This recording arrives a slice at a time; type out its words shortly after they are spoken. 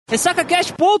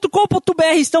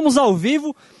RessacaCast.com.br, estamos ao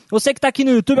vivo. Você que tá aqui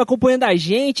no YouTube acompanhando a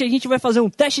gente vai fazer um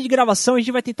teste de gravação, a gente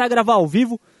vai tentar gravar ao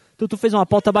vivo. Tu fez uma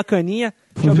pauta bacaninha.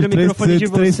 Deixa eu abrir o microfone de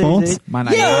vocês aí. Isso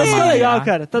é legal,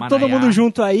 cara. Tá todo mundo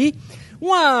junto aí.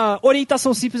 Uma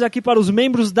orientação simples aqui para os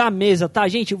membros da mesa, tá,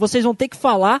 gente? Vocês vão ter que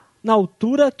falar na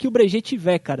altura que o Brejet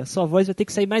tiver, cara. Sua voz vai ter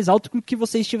que sair mais alto do que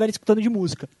vocês estiverem escutando de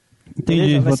música.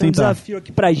 Entendi, vai ser um desafio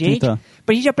aqui pra gente.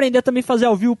 Pra gente aprender também a fazer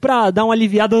ao vivo pra dar uma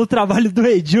aliviada no trabalho do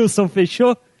Edilson,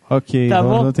 fechou? Ok, tá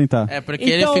bom? Vou tentar. É, porque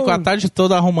ele ficou a tarde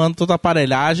toda arrumando toda a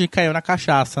aparelhagem e caiu na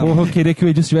cachaça. Porra, eu queria que o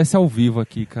Edilson estivesse ao vivo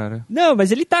aqui, cara. Não,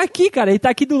 mas ele tá aqui, cara. Ele tá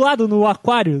aqui do lado, no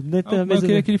aquário. Né? Eu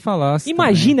queria que ele falasse.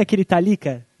 Imagina também. Que ele tá ali,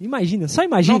 cara. Imagina, só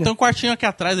imagina. Não, tem um quartinho aqui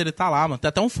atrás, ele tá lá, mano. Tem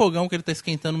até um fogão que ele tá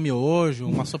esquentando miojo,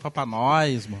 uma sopa pra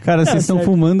nós, mano. Cara, vocês estão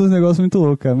fumando uns negócios muito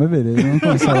loucos, cara. Mas beleza, eu não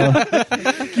posso falar.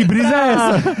 Que brisa é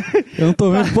essa? Eu não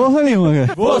tô vendo porra nenhuma,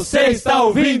 cara. Você está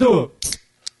ouvindo?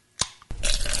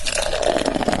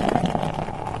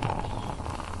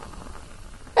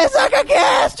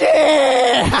 RessacaCast!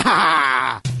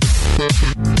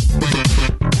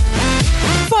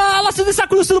 Fala, seus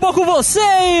sacudos, tudo bom com vocês?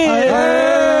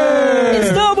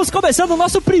 Estamos começando o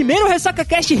nosso primeiro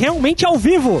RessacaCast realmente ao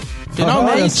vivo.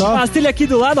 Finalmente. A trilha aqui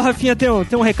do lado, o Rafinha tem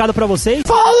um recado pra vocês.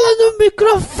 Fala no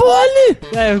microfone!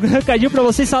 Um recadinho pra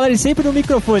vocês falarem sempre no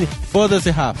microfone. Foda-se,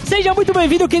 Rafa. Seja muito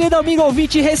bem-vindo, querido amigo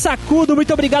ouvinte ressacudo.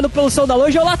 Muito obrigado pelo som da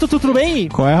loja. Olá, tudo bem?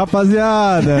 Qual é,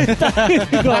 rapaziada?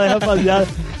 Qual é, rapaziada?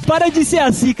 Para de ser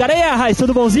assim, cara. E aí, Raiz,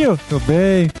 tudo bonzinho? Tô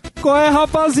bem. Qual é,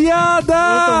 rapaziada?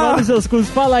 Vou tomar nos seus cursos.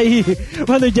 Fala aí.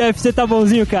 Mano, Jeff, você tá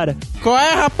bonzinho, cara? Qual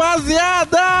é,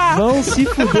 rapaziada? Vão se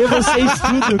fuder vocês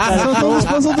tudo,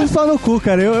 cara. São todos pau no cu,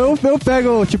 cara. Eu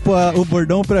pego, tipo, o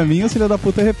bordão pra mim e o filho da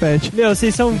puta repete. Meu,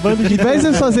 vocês são um bando de... Em vez de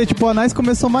eles fazer, tipo, a Nais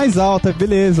começou mais alta,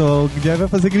 beleza, o Jeff vai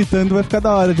fazer gritando, vai ficar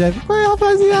da hora. Jeff, qual é,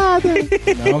 rapaziada?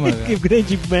 Não, mano. Que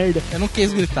grande merda. Eu não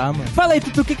quis gritar, mano. Fala aí,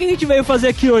 Tutu, o que a gente veio fazer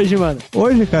aqui hoje, mano?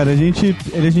 Hoje, cara, a gente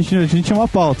tinha uma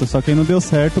pauta, só que aí não deu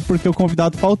certo porque o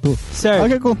convidado faltou. Certo. Olha o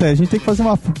que acontece, a gente tem que fazer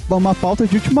uma pauta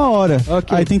de última hora.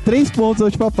 Ok. Aí tem 3 pontos da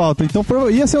última pauta. Então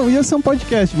ia ser um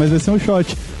podcast, mas vai ser um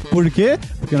shot. Por quê?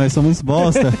 Porque nós somos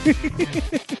bosta.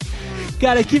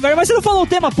 Cara, que velho. Mas você não falou o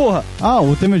tema, porra. Ah,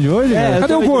 o tema de hoje?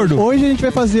 Cadê o gordo? Hoje a gente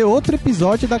vai fazer outro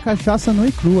episódio da cachaça nua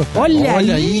e crua. Cara.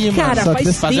 Olha aí, cara,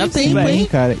 mano. faz tempo, hein,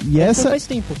 cara. E essa faz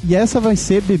tempo. E essa vai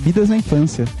ser bebidas na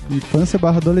infância.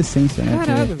 Infância/adolescência, né?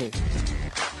 Caralho, velho.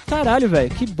 Caralho, velho.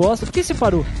 Que bosta. Por que você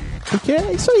parou? Porque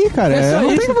é isso aí, cara. Só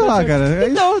não isso, tem o que falar, cara.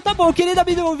 Então, tá bom, querido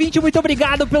amigo ouvinte, muito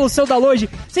obrigado pelo seu download.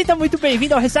 Seja muito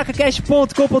bem-vindo ao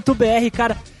RessacaCast.com.br,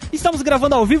 cara. Estamos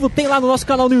gravando ao vivo, tem lá no nosso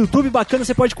canal no YouTube, bacana,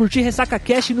 você pode curtir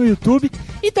RessacaCast no YouTube.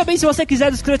 E também, se você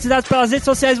quiser descretizados pelas redes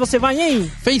sociais, você vai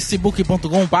em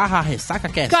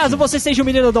facebook.com/RessacaCast. Caso você seja um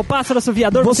menino do pássaro,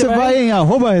 assoviador, Você vai em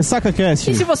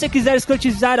 @RessacaCast. E se você quiser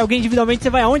escrotizar alguém individualmente, você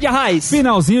vai aonde, a Raiz?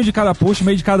 Finalzinho de cada post,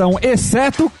 meio de cada um,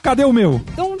 exceto, cadê o meu?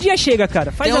 Então um dia chega,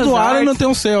 cara. Faz Tem o as do Alan artes. e não tem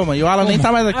o seu, mano. E o Alan nem tá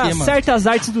mais aqui, mano. Acerta as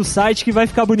artes do site que vai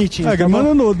ficar bonitinho. Cara,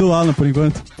 manda do Alan por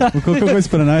enquanto. Qualquer coisa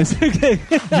pra nós.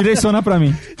 Direciona pra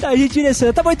mim. Tá, a gente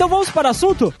direciona. Tá bom, então vamos para o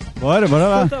assunto? Bora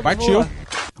lá. Então, tá, Partiu.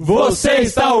 Você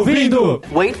está ouvindo?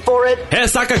 Wait for it.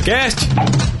 RessacaCast.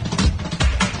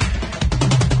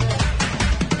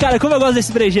 Cara, como eu gosto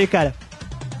desse brejet, cara.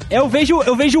 Eu vejo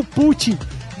o Putin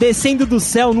descendo do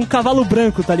céu num cavalo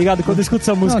branco, tá ligado? Quando eu escuto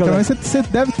essa música. Não, cara, mas você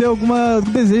deve ter algum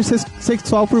desejo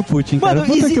sexual por Putin, cara.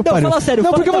 Mano, Puta que pariu. fala sério.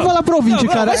 Não, porque eu vou falar pro ouvinte,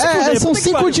 Não, cara. vai se fuder, São puta que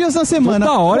 5 pariu. dias na semana.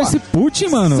 Da hora esse Putin,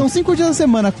 mano. São 5 dias da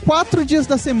semana. 4 dias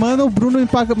da semana o Bruno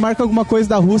marca alguma coisa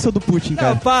da Rússia ou do Putin,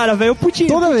 cara. Não, para, velho. O Putin.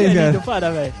 Toda o Putin vez, é lindo. cara.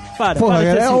 Para, velho. Para. Porra, para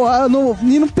de ser cara, assim.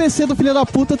 e no PC do filho da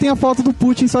puta tem a foto do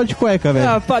Putin só de cueca,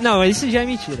 velho. Não, isso já é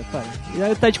mentira, para.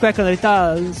 Ele tá de cueca, não. Ele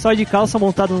tá só de calça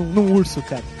montado num urso,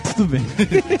 cara. Tudo bem.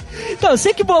 Então,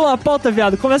 você que bolou a pauta,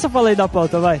 viado. Começa a falar aí da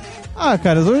pauta, vai. Ah,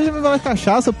 cara, hoje a gente vai falar de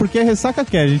cachaça porque é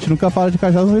RessacaCast. A gente nunca fala de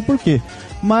cachaça, não sei por quê.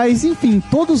 Mas, enfim,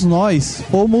 todos nós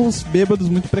fomos bêbados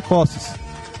muito precoces.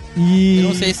 Eu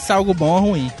não sei se isso é algo bom ou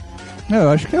ruim. Eu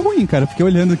acho que é ruim, cara, porque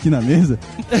olhando aqui na mesa,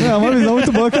 é uma visão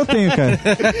muito boa que eu tenho, cara.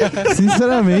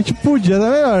 Sinceramente, podia estar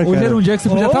melhor, cara. Hoje era um dia que você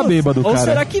podia estar bêbado, cara. Ou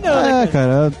será que não, né,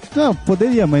 cara? Não,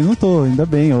 poderia, mas não tô, ainda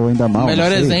bem, ou ainda mal. O melhor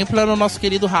exemplo era o nosso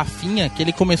querido Rafinha, que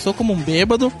ele começou como um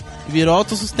bêbado, virou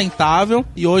autossustentável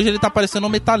e hoje ele tá parecendo um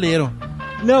metaleiro.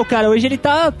 Não, cara, hoje ele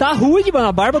tá rude, mano.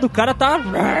 A barba do cara tá...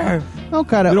 Não,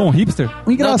 cara. Virou um hipster?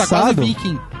 O engraçado. Não, tá quase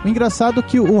viking. O engraçado é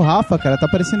que o Rafa, cara, tá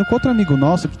parecendo com outro amigo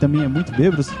nosso, que também é muito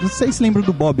bêbado. Não sei se lembra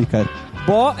do Bob, cara.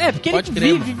 Porque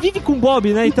ele vive com o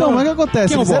Bob, né? Então, mas o que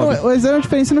acontece? Eles eram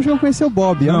diferentes e não chegam a conhecer o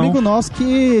Bob. É um amigo nosso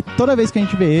que toda vez que a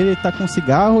gente vê ele tá com um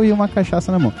cigarro e uma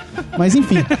cachaça na mão. Mas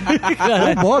enfim,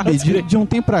 o Bob, de um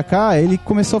tempo pra cá, ele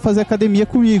começou a fazer academia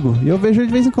comigo. E eu vejo ele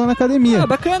de vez em quando na academia. Ah,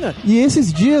 bacana. E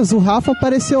esses dias o Rafa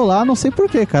apareceu lá, não sei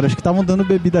porquê, cara. Acho que estavam dando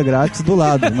bebida grátis do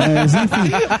lado. Mas enfim.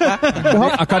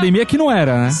 Academia que não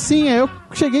era, né? Sim, aí eu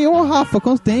cheguei, Rafa,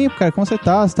 quanto tempo, cara? Como você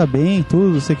tá? Você tá bem?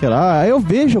 Tudo, sei que lá. Aí eu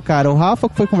vejo, cara, o Rafa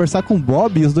foi conversar com o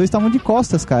Bob e os dois estavam de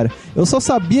costas, cara. Eu só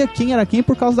sabia quem era quem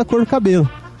por causa da cor do cabelo.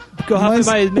 Porque o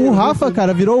Rafa o Rafa,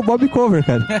 cara, virou o Bob Cover,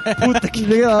 cara. Puta que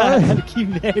merda, que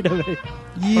merda, velho.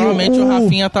 Provavelmente o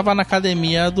Rafinha tava na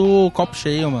academia do copo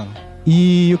cheio, mano.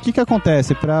 E o que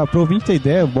acontece? Pro ouvinte ter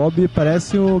ideia, o Bob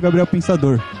parece o Gabriel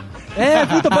Pensador.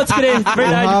 Puta, pode escrever,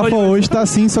 verdade. O Rafa hoje tá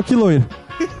assim, só que loiro.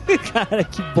 Cara,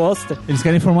 que bosta. Eles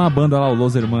querem formar uma banda lá, o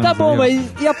Los Hermanos. Tá bom, mas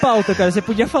e a pauta, cara? Você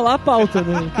podia falar a pauta,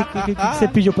 né? O que você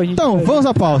pediu pra gente Então, fazer? vamos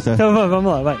à pauta. Então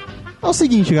vamos lá, vai. É o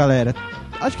seguinte, galera.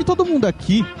 Acho que todo mundo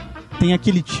aqui tem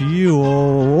aquele tio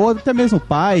ou até mesmo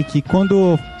pai que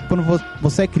quando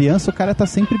você é criança, o cara tá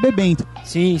sempre bebendo.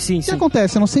 Sim. O que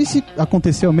acontece? Eu não sei se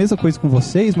aconteceu a mesma coisa com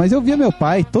vocês, mas eu via meu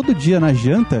pai, todo dia na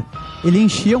janta, ele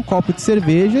enchia um copo de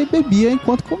cerveja e bebia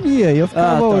enquanto comia. E eu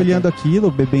ficava olhando aquilo,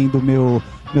 bebendo meu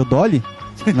Dolly,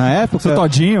 na época. Seu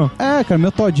todinho? Cara,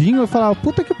 meu todinho. Eu falava,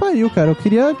 puta que pariu, cara, eu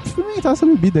queria experimentar essa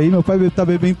bebida aí. Meu pai tá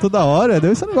bebendo toda hora,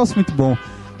 deu esse negócio muito bom.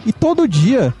 E todo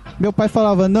dia, meu pai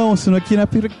falava, não, isso aqui não é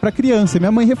pra criança. E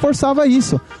minha mãe reforçava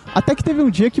isso. Até que teve um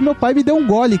dia que meu pai me deu um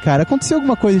gole, cara. Aconteceu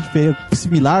alguma coisa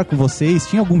similar com vocês?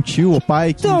 Tinha algum tio ou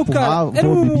pai que empurrava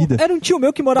bebida? Era um tio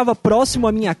meu que morava próximo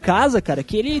à minha casa, cara,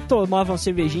 que ele tomava uma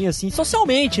cervejinha assim,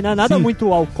 socialmente, né? Nada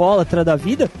muito alcoólatra da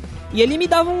vida. E ele me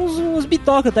dava uns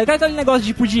bitoca, tá? Aquele negócio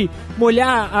tipo de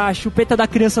molhar a chupeta da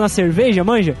criança na cerveja,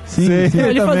 manja? Sim,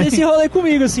 ele fazia esse rolê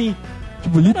comigo, assim.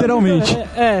 Tipo, literalmente.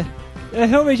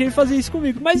 Realmente, ele fazia isso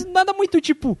comigo. Mas nada muito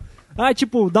tipo...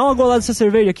 dá uma golada dessa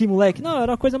cerveja aqui, moleque. Não,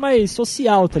 era uma coisa mais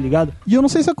social, tá ligado? E eu não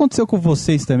sei se aconteceu com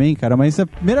vocês também, cara, mas a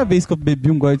primeira vez que eu bebi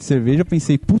um gole de cerveja, eu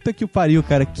pensei, puta que pariu,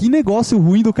 cara, que negócio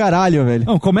ruim do caralho, velho.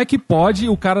 Não, como é que pode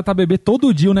o cara tá beber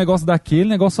todo dia um negócio daquele,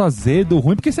 negócio azedo,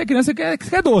 ruim, porque você é criança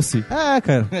quer doce.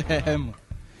 Cara. Mano.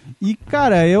 E,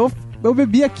 cara, eu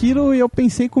bebi aquilo e eu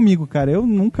pensei comigo, cara, eu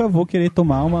nunca vou querer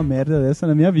tomar uma merda dessa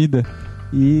na minha vida.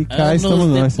 E cá estamos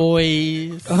nós.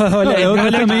 Depois... Olha,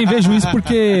 eu também vejo isso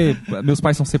porque meus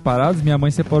pais são separados, minha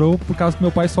mãe separou por causa que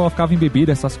meu pai só ficava em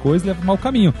bebida, essas coisas, e leva mau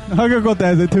caminho. Olha o que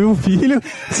acontece, ele teve um filho,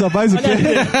 só faz o quê?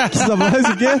 Só faz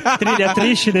o quê? Trilha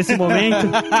triste nesse momento.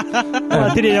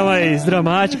 Uma trilha mais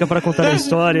dramática pra contar a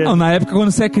história. Não, na época,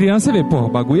 quando você é criança, você vê, o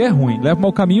bagulho é ruim, leva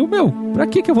mau caminho, pra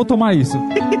que eu vou tomar isso?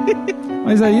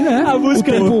 Mas aí, né? A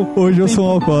música hoje eu sou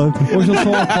um alcoólatra. Hoje eu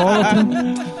sou um alcoólatra,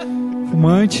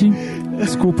 fumante.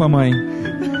 Desculpa, mãe.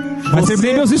 Mas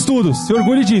terminei meus estudos, se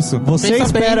orgulhe disso. Você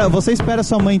espera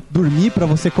sua mãe dormir pra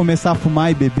você começar a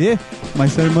fumar e beber,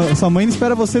 mas sua mãe não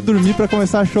espera você dormir pra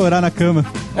começar a chorar na cama.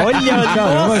 Olha,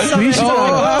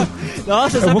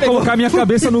 nossa, eu vou colocar minha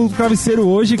cabeça no travesseiro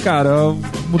hoje, cara.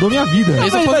 Mudou minha vida.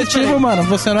 Isso é positivo, mano.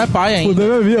 Você não é pai ainda. Mudou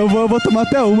minha vida. Eu vou tomar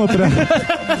até uma pra...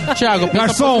 Thiago,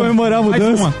 pensa comemorar a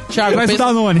mudança.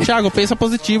 Thiago, pensa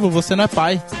positivo. Você não é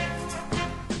pai.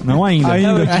 Não ainda.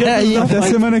 Até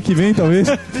semana que vem, talvez.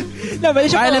 Não,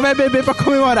 mas ele vai beber pra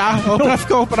comemorar,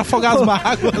 ou pra afogar as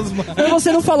mágoas, mano. Mas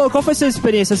você não falou, qual foi a sua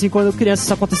experiência, assim, quando criança,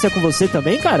 isso acontecia com você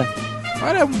também, cara?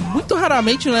 Olha, muito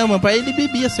raramente, né, meu pai, ele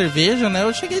bebia cerveja, né?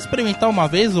 Eu cheguei a experimentar uma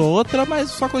vez ou outra,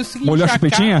 mas só consegui molhou a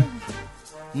chupetinha?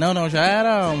 Não, já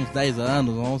era uns 10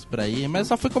 anos, 11 por aí. Mas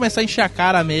só fui começar a encher a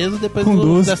cara mesmo depois com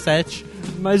dos 17.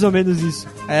 Mais ou menos isso.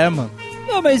 Mano.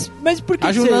 Não, mas por que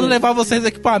ajudando a levar vocês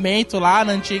equipamento lá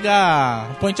na antiga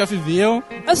Point of View.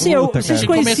 Assim, vocês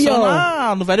conheciam...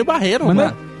 Começou no Velho Barreiro,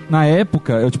 mano. Na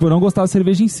época, eu não gostava de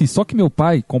cerveja em si. Só que meu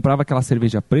pai comprava aquela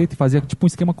cerveja preta e fazia tipo um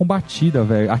esquema com batida,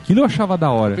 velho. Aquilo eu achava da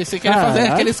hora. Pensei que ele ia fazer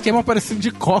aquele esquema parecido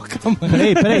de coca, mano.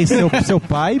 Peraí. Seu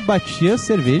pai batia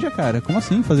cerveja, cara? Como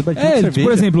assim? Fazer batida de cerveja?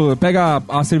 Por exemplo, pega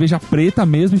a cerveja preta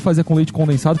mesmo e fazia com leite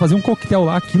condensado, fazia um coquetel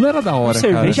lá. Aquilo era da hora,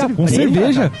 cerveja cara. Com preta,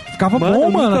 cerveja. Cara. Ficava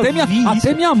bom, mano.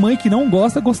 Até minha mãe, que não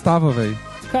gosta, gostava, velho.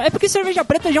 É porque cerveja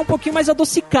preta já é um pouquinho mais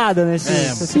adocicada, né?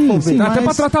 Sim, até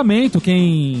pra tratamento,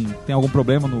 quem tem algum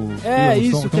problema no...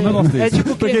 isso. Tem um negócio desse.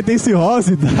 Tipo porque tem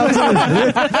cirrose,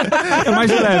 é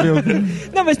mais leve.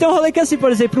 Não, mas tem um rolê que assim,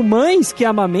 por exemplo, mães que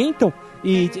amamentam,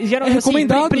 e geralmente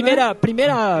recomendado,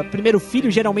 primeiro filho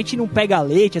geralmente não pega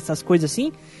leite, essas coisas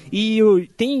assim, e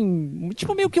tem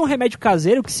tipo meio que um remédio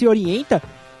caseiro que se orienta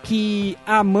que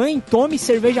a mãe tome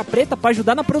cerveja preta pra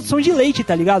ajudar na produção de leite,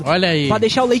 tá ligado? Olha aí. Pra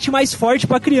deixar o leite mais forte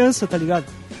pra criança, tá ligado?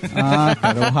 Ah,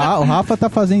 cara, o Rafa tá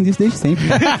fazendo isso desde sempre.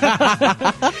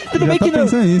 Tudo bem que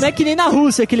não é que nem na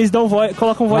Rússia, que eles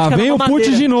colocam vodka na vem o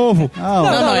Putin de novo.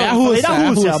 Não, é a Rússia. É a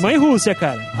Rússia, a mãe Rússia,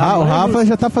 cara. O Rafa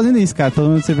já tá fazendo isso, cara.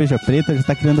 Tomando cerveja preta, já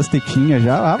tá criando as tetinhas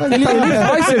já. Ele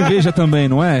faz cerveja também,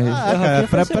 não é?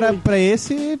 Cara, pra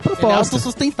esse propósito. Ele é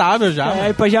autossustentável já.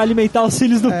 Pra já alimentar os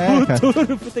filhos do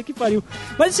futuro. Puta que pariu.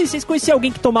 Mas assim, vocês conheciam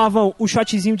alguém que tomava o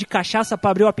shotzinho de cachaça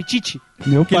pra abrir o apetite?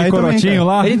 Meu pai Aquele corotinho também,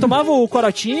 lá. Ele tomava o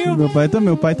corotinho.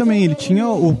 Meu pai também, ele tinha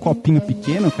o copinho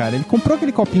pequeno, cara. Ele comprou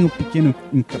aquele copinho pequeno,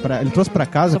 ele trouxe pra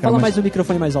casa, Só cara. fala mais do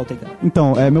microfone mais alto aí, cara.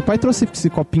 Então, meu pai trouxe esse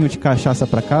copinho de cachaça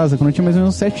pra casa quando eu tinha mais ou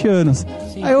menos 7 anos.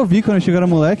 Sim. Aí eu vi quando eu cheguei era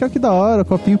moleque, que da hora,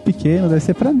 copinho pequeno, deve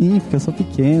ser pra mim, porque eu sou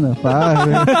pequena.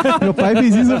 Meu pai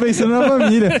fez isso pensando na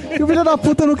família. E o filho da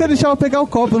puta nunca deixava eu pegar o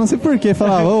copo, eu não sei porquê.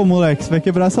 Falava, ô moleque, você vai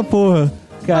quebrar essa porra.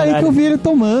 Caralho. Aí que eu vi ele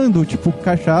tomando, tipo,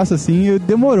 cachaça, assim, e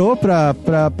demorou pra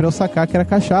eu sacar que era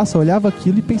cachaça. Eu olhava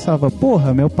aquilo e pensava,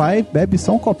 porra, meu pai bebe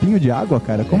só um copinho de água,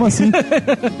 cara. Como assim?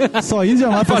 Só isso já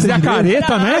mata fazia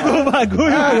careta, né? O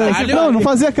bagulho. Não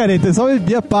fazia careta, ele só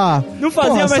bebia pá. Não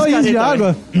fazia mais só careta. Isso de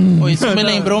água. Pô, isso me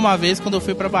lembrou uma vez quando eu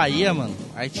fui pra Bahia, mano.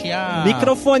 Aí tinha...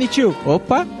 Microfone, tio.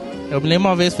 Opa! Eu me lembro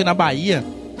uma vez, fui na Bahia.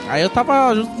 Aí eu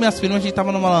tava junto com minhas filhas, a gente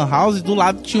tava numa lan house e do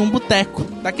lado tinha um boteco.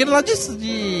 Daquele lá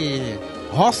de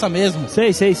roça mesmo.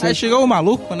 Sei. Aí chegou o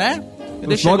maluco, né?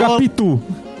 Ele joga pitu.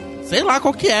 Sei lá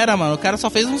qual que era, mano. O cara só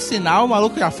fez um sinal, o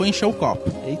maluco já foi encher o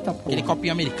copo. Eita, porra. Aquele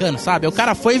copinho americano, sabe? O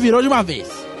cara foi e virou de uma vez.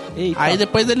 Eita. Aí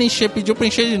depois ele pediu pra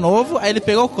encher de novo. Aí ele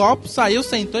pegou o copo, saiu,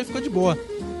 sentou e ficou de boa.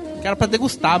 Que era pra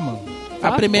degustar, mano.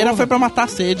 A primeira porra. Foi pra matar a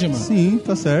sede, mano. Sim,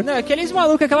 tá certo. Não, aqueles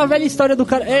malucos, aquela velha história do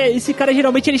cara. Esse cara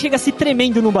geralmente ele chega se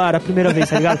tremendo no bar a primeira vez,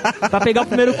 tá ligado? Pra pegar o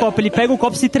primeiro copo. Ele pega o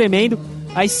copo se tremendo,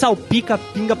 aí salpica,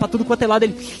 pinga pra tudo quanto é lado,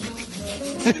 ele.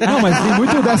 Não, mas tem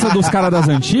muito dessa dos caras das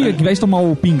antigas, que ao invés de tomar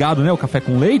o pingado, né, o café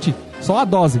com leite, só a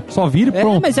dose, só vira e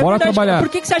pronto, mas bora verdade, trabalhar. Por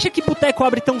que você acha que boteco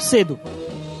abre tão cedo?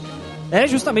 É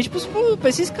justamente pra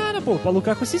esses caras, pô, pra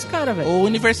lucrar com esses caras, velho. Ou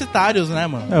universitários, né,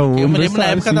 mano? Eu me lembro na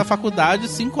época sim. da faculdade,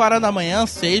 5 horas da manhã,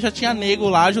 6, já tinha nego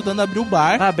lá ajudando a abrir o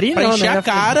bar. Abrir pra não, encher né? a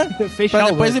cara, pra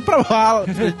depois ir pra aula.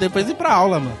 Depois ir pra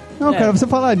aula, mano. Não, cara, você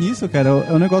falar nisso, cara,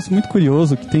 é um negócio muito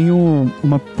curioso, que tem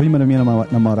uma prima da minha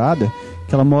namorada,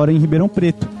 que ela mora em Ribeirão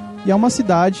Preto. E é uma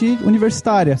cidade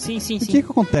universitária. Sim. E o que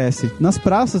acontece? Nas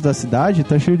praças da cidade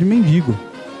tá cheio de mendigo.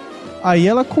 Aí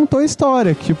ela contou a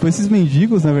história, que tipo, esses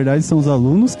mendigos, na verdade, são os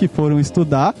alunos que foram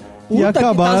estudar e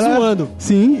acabaram... Que tá zoando.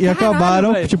 Sim, e Caralho,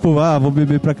 acabaram, véio. tipo, vou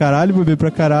beber pra caralho,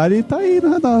 e tá aí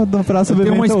na praça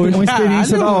bebendo até hoje. Uma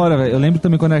experiência da hora, velho. Eu lembro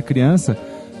também quando eu era criança,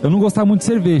 eu não gostava muito de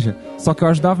cerveja. Só que eu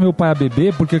ajudava meu pai a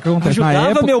beber, porque o que acontece? Ajudava na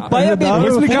época, meu pai a beber? Vou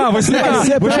explicar.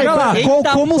 Vou chegar lá.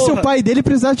 Como se o pai dele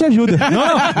precisasse de ajuda.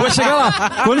 Não, vou chegar lá.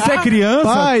 Quando você é criança...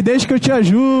 Pai, deixa que eu te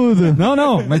ajudo.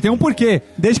 Não, mas tem um porquê.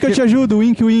 Deixa que eu te ajudo,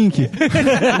 wink. Wink.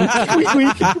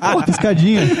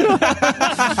 Piscadinha.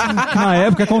 Na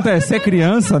época acontece, você é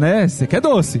criança, né? Você quer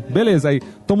doce. Beleza, aí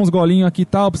toma uns golinhos aqui e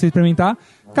tal, pra você experimentar.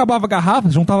 Acabava a garrafa,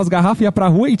 juntava as garrafas, ia pra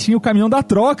rua e tinha o caminhão da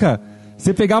troca.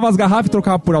 Você pegava as garrafas e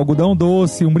trocava por algodão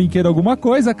doce, um brinquedo, alguma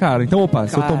coisa, cara. Então, opa,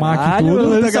 se eu tomar aqui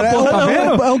tudo... Tá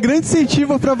vendo? É um grande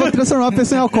incentivo pra transformar a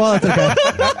pessoa em alcoólatra, cara.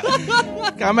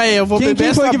 Calma aí, eu vou beber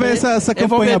quem foi que veio essa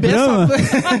campanha Brahma?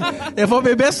 Eu vou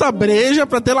beber essa breja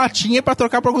pra ter latinha pra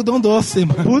trocar por algodão doce,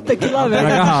 mano. Puta que lá, velho.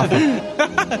 Garrafa.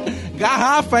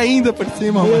 Garrafa ainda por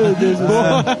cima, Meu mano. Deus do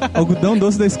céu. Algodão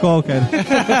doce da escola, cara.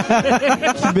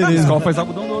 Que beleza. A escola faz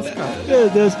algodão doce, cara. Meu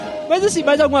Deus. Mas assim,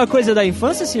 mais alguma coisa da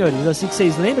infância, senhores? Assim que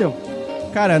vocês lembram?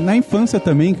 Cara, na infância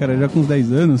também, cara, já com uns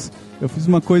 10 anos, eu fiz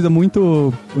uma coisa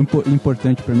muito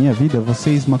importante pra minha vida.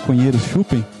 Vocês, maconheiros,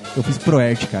 chupem. Eu fiz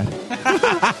Proerd, cara.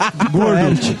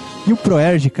 Proerd. E o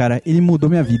Proerd, cara, ele mudou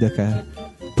minha vida, cara.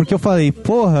 Porque eu falei,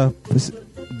 porra,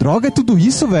 droga é tudo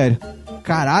isso, velho?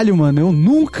 Caralho, mano, eu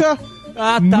nunca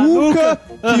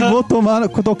que vou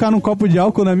tocar num copo de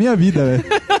álcool na minha vida, velho.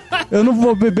 Eu não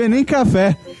vou beber nem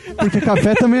café. Porque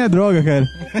café também é droga, cara.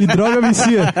 E droga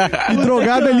vicia. E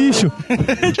drogado é lixo.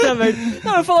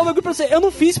 Não, eu falo um bagulho pra você. Eu não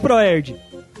fiz Proerd.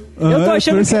 Eu tô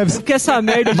achando que essa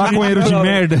merda... Maconheiro de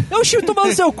merda. Eu chuto tomar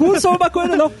no seu cu, sou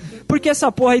maconheiro não. Porque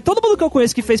essa porra aí, todo mundo que eu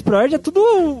conheço que fez Proerd é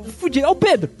tudo fudido. É o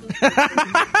Pedro.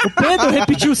 O Pedro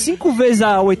repetiu 5 vezes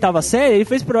a 8ª série, ele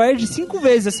fez Proerd 5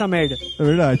 vezes essa merda. É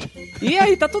verdade. E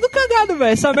aí, tá tudo cagado,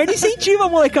 velho. Essa merda incentiva a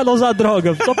molecada a usar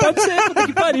droga. Só pode ser, puta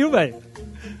que pariu, velho.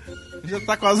 Já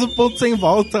tá quase um ponto sem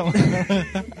volta, mano.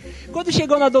 Quando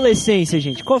chegou na adolescência,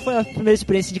 gente, qual foi a primeira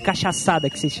experiência de cachaçada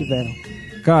que vocês tiveram?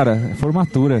 Cara,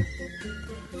 formatura.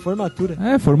 Formatura.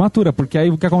 Formatura, porque aí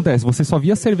o que acontece? Você só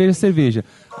via cerveja.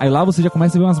 Aí lá você já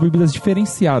começa a ver umas bebidas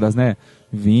diferenciadas, né?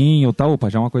 Vinho, tal, opa,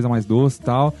 já é uma coisa mais doce e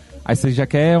tal. Aí você já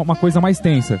quer uma coisa mais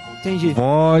tensa. Entendi.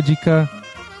 Vodka,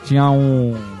 tinha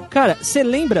um... Cara, você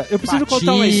lembra? Eu preciso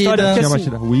contar uma história. Porque, assim,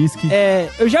 batida, whisky.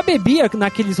 Eu já bebia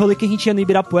naqueles rolês que a gente ia no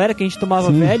Ibirapuera, que a gente tomava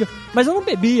velho, mas eu não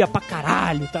bebia pra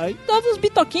caralho, tá? Eu dava uns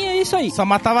bitoquinhos, é isso aí. Só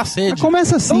matava a sede. Mas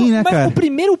começa assim, né, mas cara? o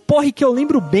primeiro porre que eu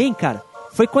lembro bem, cara,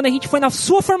 foi quando a gente foi na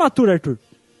sua formatura, Arthur.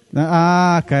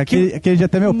 Ah, cara, aquele dia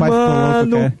até meu pai ficou louco,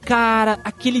 Mano, cara,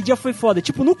 aquele dia foi foda.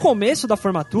 Tipo, no começo da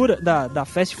formatura, da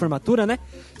festa de formatura, né?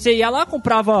 Você ia lá,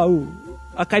 comprava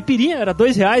a caipirinha, era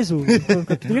R$2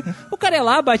 o cara ia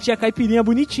lá, batia a caipirinha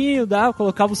bonitinho,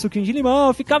 colocava o suquinho de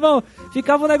limão, ficava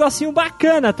um negocinho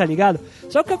bacana, tá ligado?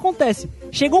 Só que o que acontece?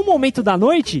 Chegou um momento da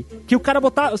noite que o cara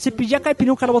botava, você pedia a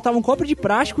caipirinha, o cara botava um copo de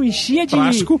plástico, enchia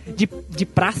de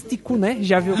plástico, né?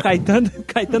 Já viu o Caetano? O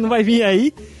Caetano vai vir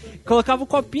aí. Colocava o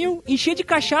copinho, enchia de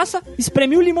cachaça,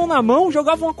 espremia o limão na mão,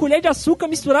 jogava uma colher de açúcar,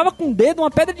 misturava com o dedo,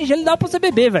 uma pedra de gelo e dava pra você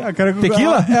beber, velho.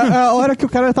 Tequila? É a hora que o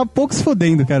cara tá pouco se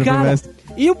fodendo, cara.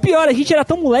 E o pior, a gente era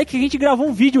tão moleque que a gente gravou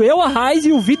um vídeo, eu, a Raiz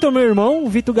e o Vitor, meu irmão, o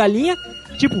Vitor Galinha,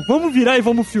 tipo, vamos virar e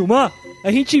vamos filmar?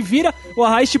 A gente vira, o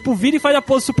Raiz, tipo, vira e faz a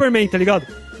pose Superman, tá ligado?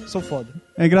 Sou foda.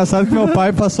 É engraçado que meu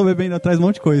pai passou bebendo atrás um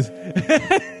monte de coisa.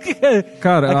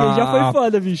 Cara, aquele já foi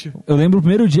foda, bicho. Eu lembro o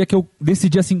primeiro dia que eu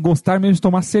decidi, assim, gostar mesmo de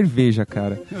tomar cerveja,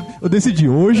 cara. Eu decidi,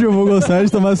 hoje eu vou gostar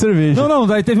de tomar cerveja. Não,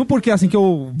 daí teve um porquê, assim, que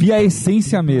eu vi a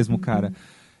essência mesmo, cara.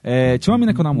 Tinha uma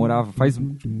mina que eu namorava faz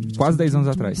quase 10 anos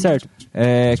atrás. Certo.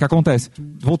 Que acontece?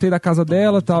 Voltei da casa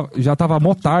dela, já tava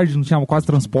mó tarde, não tinha quase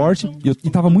transporte, e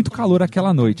tava muito calor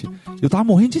aquela noite. Eu tava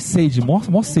morrendo de sede,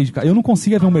 mó sede, cara. Eu não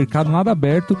conseguia ver um mercado nada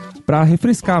aberto pra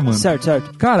refrescar, mano.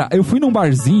 Certo. Cara, eu fui num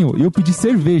barzinho e eu pedi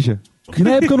cerveja. Que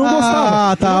na época eu não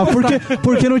gostava. Ah, tá.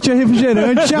 Porque não tinha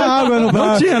refrigerante, tinha água no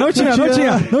bar.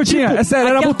 Não tinha. É sério,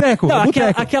 era boteco.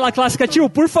 Aquela clássica, tio,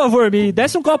 por favor, me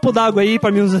desce um copo d'água aí pra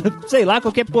mim usar, sei lá,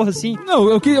 qualquer porra assim. Não,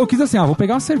 eu quis assim, vou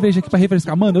pegar uma cerveja aqui pra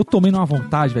refrescar. Mano, eu tomei numa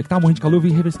vontade, velho, que tava morrendo de calor, eu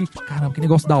vi refrescar. Caramba, que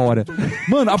negócio da hora.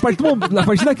 Mano, a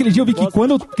partir daquele dia eu vi que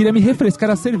quando eu queria me refrescar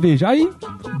era cerveja. Aí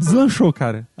deslanchou,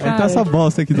 cara. Aí tá essa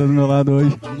bosta aqui do meu lado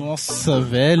hoje. Nossa,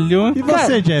 velho. E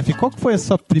você, Jeff, qual que foi a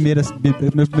sua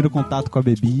meu primeiro contato com a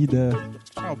bebida?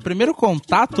 O primeiro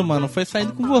contato, mano, foi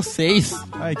saindo com vocês.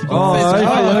 Ai, que que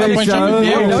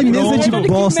mesa de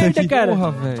bosta aqui, cara.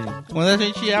 Porra, velho. Quando a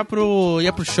gente ia pro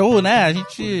show, né, a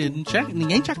gente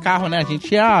ninguém tinha carro, né, a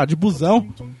gente ia de busão.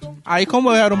 Aí, como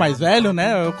eu era o mais velho,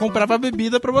 né, eu comprava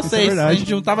bebida pra vocês. A gente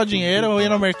juntava dinheiro, eu ia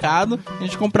no mercado, a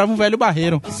gente comprava um velho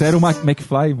barreiro. Você era o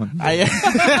McFly, mano. Aí...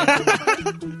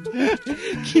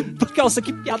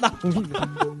 que piada ruim,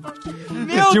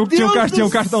 tinha um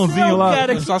cartãozinho lá.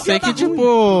 Cara, eu só sei que, tipo,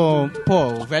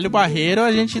 o velho barreiro,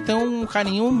 a gente tem um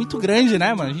carinho muito grande,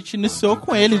 né, mano? A gente iniciou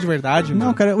com ele de verdade.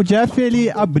 Não, cara, o Jeff,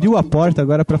 ele abriu a porta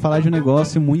agora pra falar de um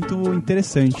negócio muito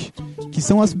interessante, que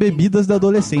são as bebidas da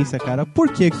adolescência, cara. Por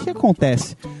quê? O que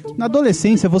acontece? Na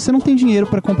adolescência, você não tem dinheiro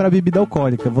pra comprar bebida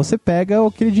alcoólica. Você pega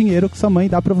aquele dinheiro que sua mãe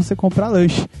dá pra você comprar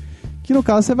lanche. Que no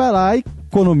caso, você vai lá e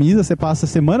economiza, você passa a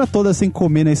semana toda sem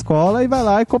comer na escola e vai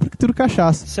lá e compra tudo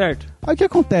cachaça. Certo. Aí o que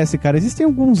acontece, cara? Existem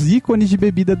alguns ícones de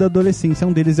bebida da adolescência.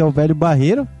 Um deles é o velho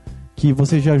barreiro, que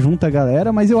você já junta a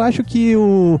galera, mas eu acho que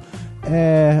o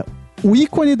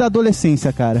ícone da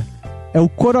adolescência, cara, é o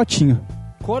corotinho.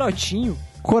 Corotinho?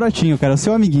 Corotinho, cara, o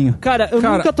seu amiguinho. Cara, eu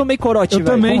nunca tomei corote,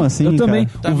 velho. Como assim, eu também.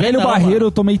 Cara? O velho não, barreiro mano.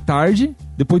 eu tomei tarde,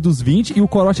 depois dos 20, e o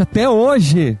corote até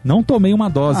hoje não tomei uma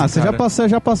dose, você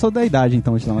já passou da idade,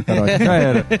 então, de tomar corote.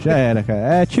 Já era, cara.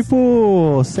 É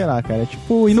tipo, sei lá, cara, é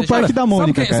tipo ir no Parque da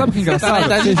Mônica, cara. Sabe o que é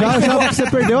engraçado?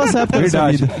 Você perdeu essa época da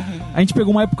sua vida. A gente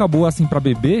pegou uma época boa, assim, pra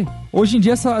beber. Hoje em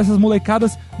dia, essas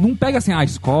molecadas não pegam assim,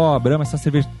 Skol, Brahma, essa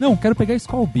cerveja. Não, quero pegar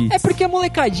Skol Beats. É porque a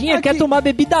molecadinha quer tomar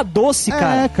bebida doce,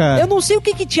 cara. Cara. Eu não sei o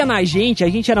que tinha na gente. A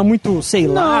gente era muito, sei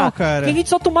lá. Cara. Que a gente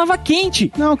só tomava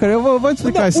quente. Não, cara, eu vou te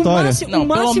explicar a história. Não,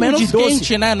 pelo menos de doce,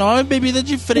 quente, né? Não é bebida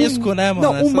de fresco, né,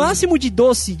 mano? Não, o máximo de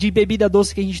doce, de bebida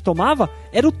doce que a gente tomava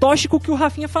era o tóxico que o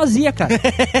Rafinha fazia, cara.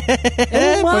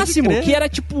 Era o máximo, que era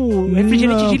tipo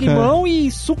refrigerante de limão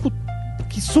e suco.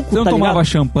 Que suco, Você não tomava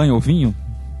champanhe ou vinho?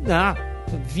 Não.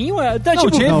 Vinho é. Não,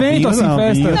 tipo, tinha evento, assim,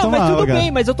 festa. Não, mas tudo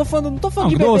bem, mas eu tô falando, não tô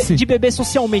falando de beber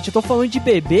socialmente, eu tô falando de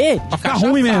beber. Pra ficar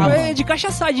ruim mesmo. De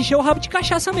cachaçar, de encher o rabo de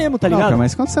cachaça mesmo, tá ligado? Não, cara,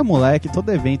 mas quando você é moleque, todo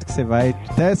evento que você vai,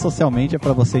 até socialmente, é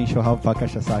pra você encher o rabo pra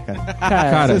cachaçar, cara.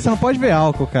 Cara, você não pode ver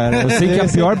álcool, cara. Eu sei que a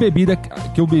pior bebida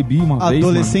que eu bebi uma vez.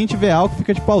 Adolescente vê álcool,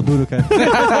 fica de pau duro, cara.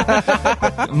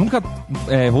 Nunca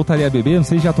voltaria a beber, não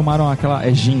sei se já tomaram aquela.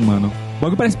 É gin, mano.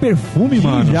 bagulho parece perfume,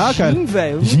 mano. Já, cara. Gin,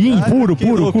 velho. Gin, puro.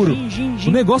 Gin.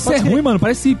 O negócio é ruim, mano.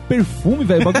 Parece perfume,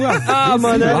 velho. Bagulho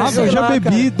mano, Eu já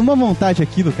bebi de uma vontade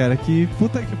aquilo, cara, que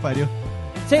puta que pariu.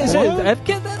 É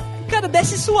porque, cara,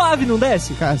 desce suave, não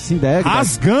desce? Cara, assim, deve.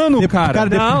 Rasgando, cara.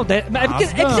 Não, é que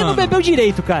você não bebeu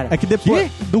direito, cara. É que depois.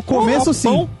 Do começo,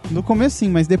 sim. No começo, sim,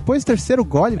 mas depois do terceiro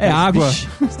gole. É água. Vixe,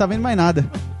 você tá vendo mais nada.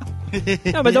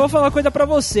 Não, mas eu vou falar uma coisa pra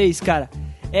vocês, cara.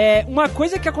 Uma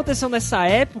coisa que aconteceu nessa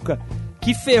época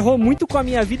que ferrou muito com a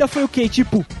minha vida foi o quê?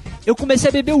 Tipo, eu comecei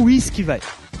a beber uísque, velho.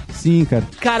 Sim, cara.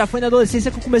 Cara, foi na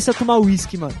adolescência que eu comecei a tomar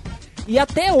uísque, mano. E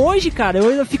até hoje, cara, eu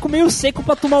ainda fico meio seco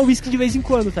pra tomar uísque de vez em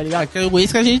quando, tá ligado? O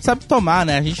uísque a gente sabe tomar,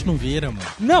 né? A gente não vira, mano.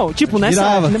 Não, tipo,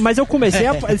 Virava. mas eu comecei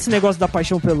esse negócio da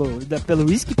paixão pelo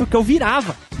uísque porque eu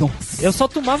virava. Nossa. Eu só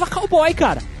tomava cowboy,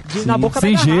 cara. Na boca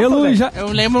sem da garrafa, gelo velho. e já... Eu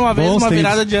lembro uma vez, Bons uma tempos.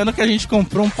 virada de ano que a gente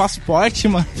comprou um passaporte,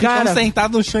 mano. Cara. Ficamos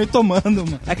sentados no chão e tomando,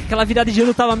 mano. Aquela virada de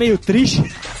ano tava meio triste.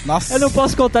 Nossa. Eu não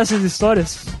posso contar essas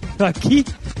histórias aqui.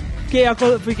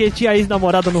 Porque tinha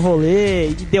ex-namorada no rolê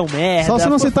e deu merda. Só você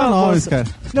não citar uma nomes, bosta. cara.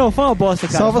 Não, foi uma bosta,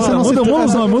 cara. Só você Foi não uma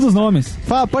citar- Muda os nomes.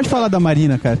 Pode falar da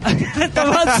Marina, cara.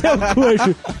 Tava seu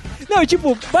curto. Não,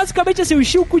 tipo, basicamente assim, eu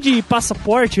enchi o cu de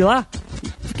passaporte lá,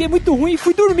 fiquei muito ruim e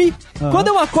fui dormir. Quando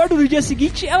eu acordo no dia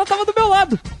seguinte, ela tava do meu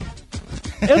lado.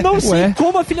 Eu não sei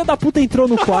como a filha da puta entrou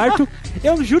no quarto.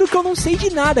 Eu juro que eu não sei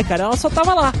de nada, cara. Ela só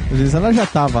tava lá. Às vezes ela já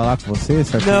tava lá com você,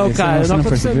 sabe? Não, cara, você não minha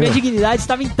percebeu? dignidade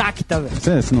estava intacta,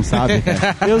 velho. Você não sabe,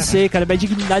 cara. Eu sei, cara, minha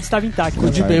dignidade estava intacta. O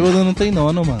de bêbado não tem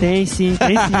nono, mano. Tem sim,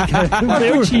 cara.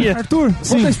 Eu tinha. Arthur,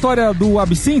 Sim. conta a história do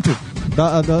absinto.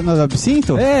 Do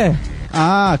absinto? É.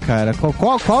 Ah, cara,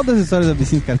 qual das histórias do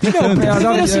absinto, cara? Tem Não, tantas.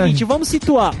 primeiro é o seguinte, vamos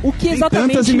situar. O que Tem tantas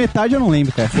e exatamente, metade eu não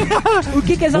lembro, cara. o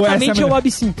que exatamente é o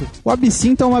absinto? O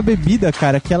absinto é uma bebida,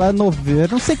 cara, que ela é eu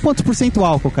não sei quantos por cento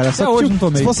álcool, cara. Só Até que, hoje tipo, não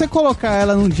tomei. se você colocar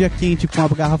ela num dia quente com a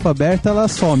garrafa aberta, ela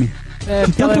some.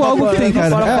 Porque tanto ela álcool que tem, cara.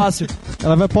 evapora É. fácil.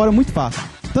 Ela evapora muito fácil.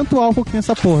 Tanto álcool que tem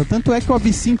essa porra. Tanto é que o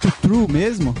absinto true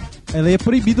mesmo, ela é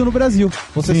proibido no Brasil.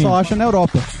 Você Sim. só acha na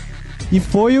Europa. E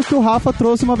foi o que o Rafa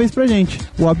trouxe uma vez pra gente.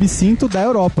 O absinto da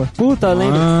Europa. Puta,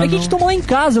 lembra? É que a gente tomou lá em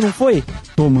casa, não foi?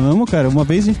 Tomamos, cara. Uma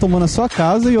vez a gente tomou na sua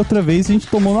casa e outra vez a gente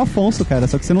tomou no Afonso, cara.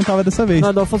 Só que você não tava dessa vez.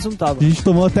 Não, o Afonso não tava. A gente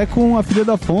tomou até com a filha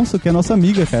do Afonso, que é nossa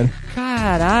amiga, cara.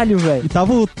 Caralho, velho. E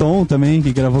tava o Tom também,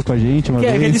 que gravou com a gente uma Que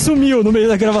vez. ele sumiu no meio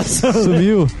da gravação. né?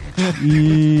 Sumiu.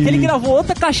 E... Ele gravou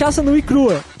outra cachaça no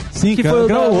Crua. Sim, que cara. foi o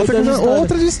Gravou da- das histórias.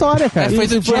 outra de história, cara. Foi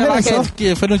Isso, no dia olha lá só.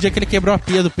 foi no dia que ele quebrou a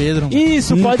pia do Pedro.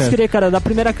 Isso, Sim, pode cara. escrever, cara, da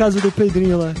primeira casa do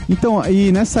Pedrinho lá. Então,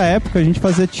 e nessa época a gente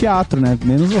fazia teatro, né?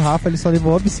 Menos o Rafa, ele só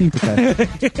levou o absinto, cara.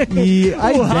 E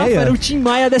a O Rafa ideia... era o Tim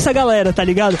Maia dessa galera, tá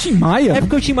ligado? Tim Maia? É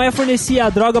porque o Tim Maia fornecia a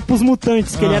droga pros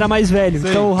mutantes, que ele era mais velho. sei.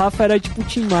 Então o Rafa era tipo o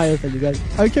Tim Maia, tá ligado?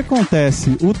 Aí o que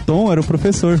acontece? O Tom era o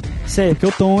professor. Sei. Porque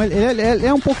o Tom, ele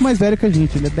é um pouco mais velho que a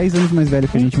gente. Ele é 10 anos mais velho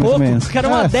que a gente, mais ou Pouco, menos. o cara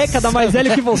é uma década mais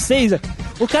velho que vocês. velho.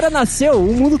 O cara nasceu,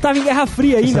 o mundo tava em Guerra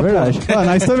Fria Isso ainda, é verdade. pô. Ah,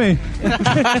 nós também.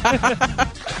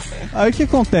 Aí o que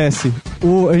acontece?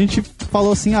 A gente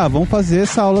falou assim, vamos fazer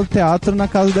essa aula de teatro na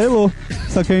casa da Elô.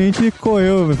 Só que a gente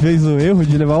fez o erro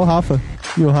de levar o Rafa.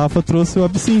 E o Rafa trouxe o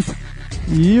absinto.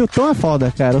 E o Tom é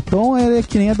foda, cara. O Tom é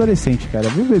que nem adolescente, cara.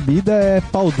 Viu? Bebida é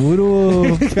pau duro,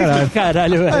 caralho.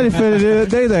 Caralho, Aí velho. ele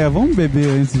deu a ideia, vamos beber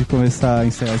antes de começar a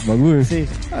ensaiar os bagulhos? Sim.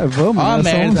 Vamos, Ó, né?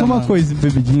 merda, Só uma mano. coisa,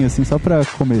 bebidinha assim, só pra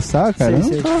começar, cara. Sim,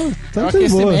 Não sim. tá O de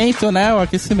boa. aquecimento, né? O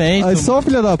aquecimento. Aí só o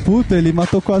filho da puta, ele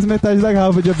matou quase metade da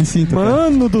garrafa de absinto, cara.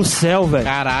 Mano do céu, velho.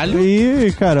 Caralho.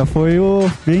 E, cara, foi o...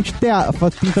 A gente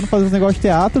tentando fazer uns negócios de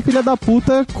teatro, filha da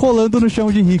puta colando no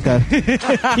chão de rir, cara.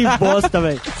 Que bosta,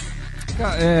 velho.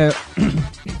 É,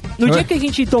 No dia que a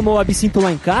gente tomou o absinto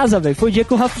lá em casa, velho, foi o dia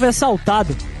que o Rafa foi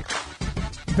assaltado.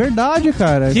 Verdade,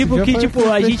 cara. Esse Tipo, dia que foi- tipo, foi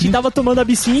a gente triste. tava tomando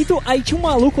absinto, aí tinha um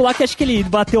maluco lá que acho que ele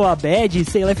bateu a bad,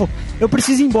 sei lá, e falou, eu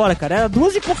preciso ir embora, cara. Era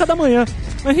 2h pouca da manhã.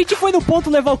 Mas a gente foi no ponto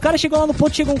levar o cara, chegou lá no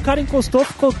ponto, chegou um cara, encostou,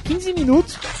 ficou 15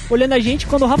 minutos olhando a gente.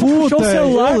 Quando o Rafa Puta, puxou o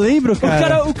celular, eu lembro,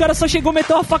 cara. o cara só chegou,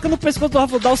 meteu a faca no pescoço do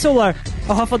Rafa, dá o celular.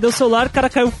 O Rafa deu o celular, o cara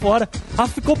caiu fora. O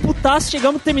Rafa ficou putaço,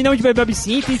 chegamos, terminamos de beber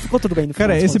absinto e ficou tudo bem. No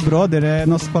Cara, final das esse brother é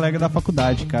nosso colega da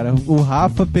faculdade, cara. O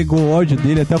Rafa pegou o ódio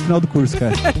dele até o final do curso,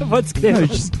 cara. contas. Pode escrever.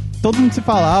 Todo mundo se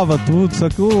falava, tudo, só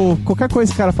que qualquer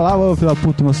coisa que o cara falava, ô, filho da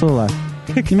puta, meu celular.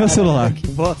 E meu celular? Que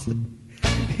bosta.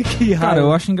 Que cara, raiva.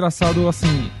 eu acho engraçado,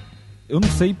 assim... Eu não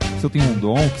sei se eu tenho um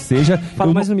dom, que seja...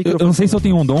 Fala eu, mais no microfone. eu não sei se eu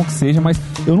tenho um dom, que seja, mas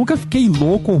eu nunca fiquei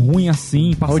louco ou ruim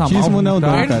assim, passar Autismo mal. não é um vomitar.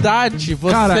 dom, cara. Verdade.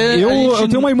 Você, Cara, a eu gente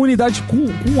tenho uma imunidade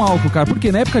com álcool, cara.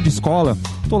 Porque na época de escola,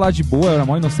 tô lá de boa, eu era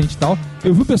mó inocente e tal.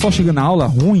 Eu vi o pessoal chegando na aula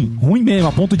ruim mesmo,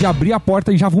 a ponto de abrir a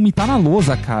porta e já vomitar na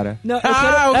lousa, cara. Não,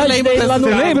 eu lembro.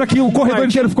 Você lembra que o corredor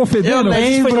inteiro ficou fedendo?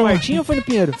 Foi no Martinho ou foi no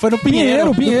Pinheiro? Foi no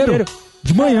Pinheiro.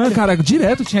 De manhã, cara,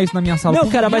 direto tinha isso na minha sala. Não,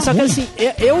 cara, mas só que assim,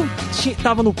 eu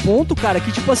tava no ponto, cara,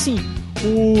 que tipo assim,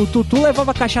 o Tutu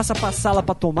levava cachaça pra sala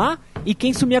pra tomar e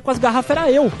quem sumia com as garrafas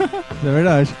era eu. É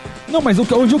verdade. Não, mas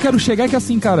onde eu quero chegar é que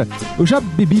assim, cara, eu já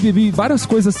bebi várias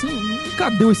coisas assim, nunca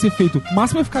deu esse efeito. O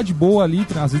máximo é ficar de boa ali,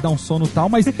 às vezes dar um sono e tal,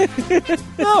 mas...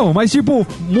 Não, mas tipo,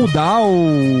 mudar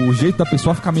o jeito da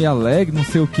pessoa, ficar meio alegre, não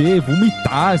sei o que,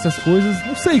 vomitar, essas coisas,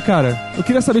 não sei, cara. Eu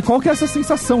queria saber qual que é essa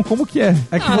sensação, como que é?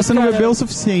 É que você não bebeu o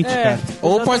suficiente, cara.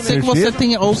 Ou pode ser que você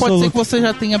tenha, ou pode ser que você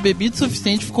já tenha bebido o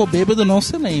suficiente, ficou bêbado, não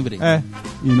se lembre.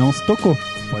 E não se tocou.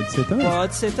 Pode ser também.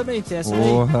 Pode ser também, tem essa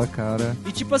Porra, cara.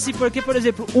 E tipo assim, porque, por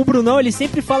exemplo, o Brunão, ele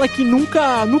sempre fala que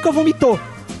nunca vomitou.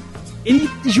 Ele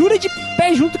jura de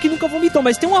pé junto que nunca vomitou,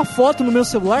 mas tem uma foto no meu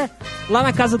celular, lá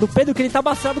na casa do Pedro, que ele tá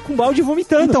abraçado com um balde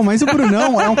vomitando. Então, mas o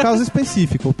Brunão é um caso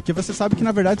específico, porque você sabe que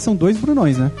na verdade são 2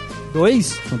 Brunões, né?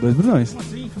 2? São 2 Brunões.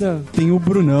 Não. Tem o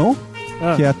Brunão,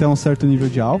 que é até um certo nível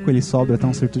de álcool, ele sobra até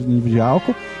um certo nível de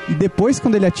álcool, e depois,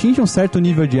 quando ele atinge um certo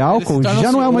nível de álcool,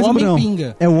 já não é mais o Brunão.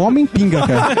 Pinga. É o Homem Pinga,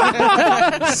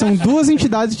 cara. São 2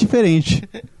 entidades diferentes.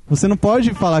 Você não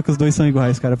pode falar que os dois são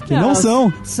iguais, cara, porque não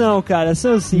são. São, cara,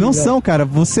 são sim. Não velho. são, cara.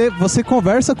 Você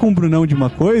conversa com o Brunão de uma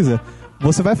coisa,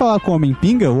 você vai falar com o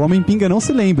Homem-Pinga, o Homem-Pinga não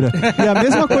se lembra. E a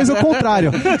mesma coisa ao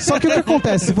contrário. Só que o que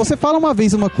acontece? Se você fala uma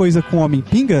vez uma coisa com o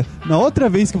Homem-Pinga, na outra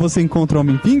vez que você encontra o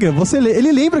Homem-Pinga,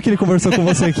 ele lembra que ele conversou com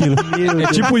você aquilo.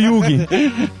 É tipo Yugi.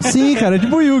 Sim, cara, é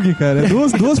tipo Yugi, cara.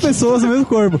 Duas pessoas no mesmo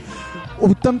corpo.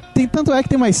 Tanto é que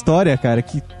tem uma história, cara,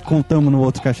 que contamos no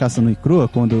outro Cachaça no e Crua,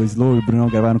 quando o Slow e o Brunão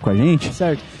gravaram com a gente.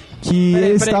 Certo. Que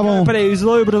eles estavam... Peraí, o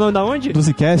Slow e o Brunão da onde? Do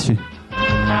Zcast.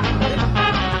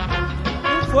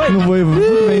 Foi. Não foi,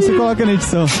 tudo bem, você coloca na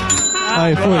edição.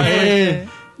 Aí, foi.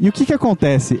 E o que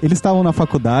acontece? Eles estavam na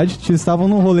faculdade, eles estavam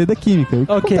no rolê da química. O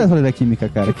que acontece no rolê da química,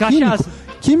 cara? Cachaça.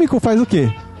 Químico faz o quê?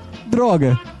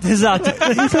 Droga. Exato.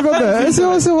 Esse é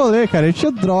o seu rolê, cara. A gente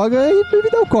tinha droga e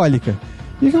bebida alcoólica.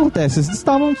 E o que acontece? Eles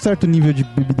estavam em um certo nível de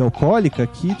bebida alcoólica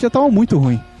que já tava muito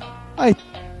ruim.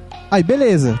 Aí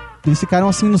beleza. Eles ficaram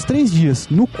assim nos 3 dias.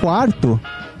 No quarto,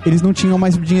 eles não tinham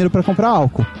mais dinheiro pra comprar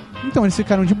álcool. Então eles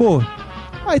ficaram de boa.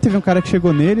 Aí teve um cara que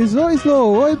chegou neles. Oi,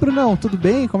 Slow. Oi, Brunão. Tudo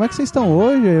bem? Como é que vocês estão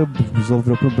hoje? Aí o Slow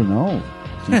virou pro Brunão.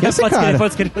 Quem que é esse cara?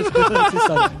 Pode escrever.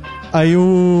 Aí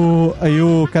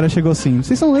o cara chegou assim.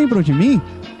 Vocês não lembram de mim?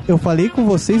 Eu falei com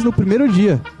vocês no primeiro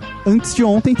dia. Antes de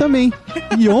ontem também.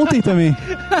 E ontem também.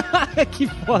 Que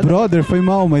foda. Brother, foi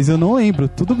mal, mas eu não lembro.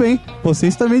 Tudo bem.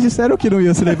 Vocês também disseram que não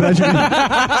iam se lembrar de mim.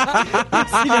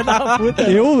 Filha da puta.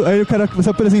 Aí o cara se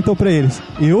apresentou pra eles.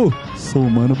 Eu sou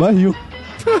o Mano Barril.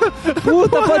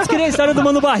 Puta, pode escrever a história do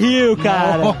Mano Barril,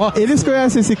 cara. Eles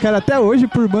conhecem esse cara até hoje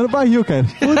por Mano Barril, cara.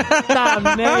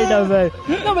 Puta merda, velho.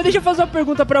 Não, mas deixa eu fazer uma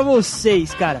pergunta pra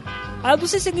vocês, cara. Eu não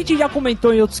sei se a gente já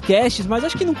comentou em outros casts, mas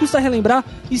acho que não custa relembrar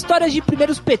histórias de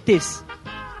primeiros PTs.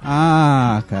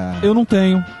 Ah, cara. Eu não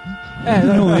tenho.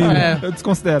 Eu não lembro. Eu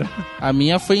desconsidero. A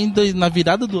minha foi na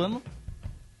virada do ano.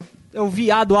 O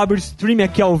viado abre o stream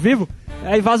aqui ao vivo,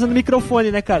 aí vaza no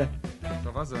microfone, né, cara? Tá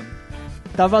vazando.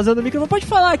 Tá vazando o microfone. Pode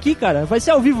falar aqui, cara. Vai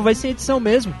ser ao vivo, vai ser edição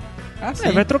mesmo.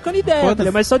 Sim. Vai trocando ideia,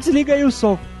 filha, mas só desliga aí o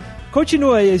som.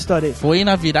 Continua aí a história aí. Foi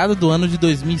na virada do ano de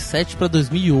 2007 pra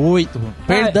 2008.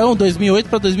 Perdão, 2008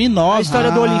 pra 2009. A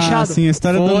história do olho inchado. Sim, a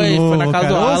história do ano novo, Foi na casa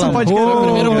do Alan. Pode Foi o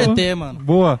primeiro Boa. PT, mano.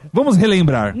 Boa. Vamos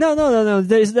relembrar. Não.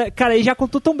 Cara, ele já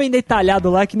contou tão bem detalhado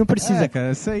lá que não precisa.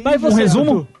 Cara, isso aí... Mas você, Um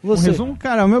resumo? Tutu, você. Um resumo?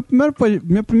 Cara,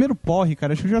 meu primeiro porre,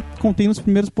 cara, acho que eu já contei nos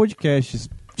primeiros podcasts.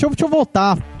 Deixa eu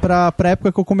voltar pra época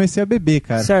que eu comecei a beber,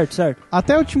 cara. Certo.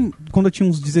 Até quando eu tinha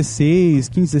uns 16,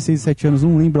 15, 16, 17 anos,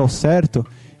 não lembro ao certo,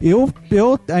 eu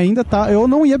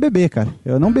não ia beber, cara.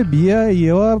 Eu não bebia e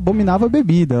eu abominava a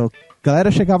bebida. A galera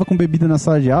chegava com bebida na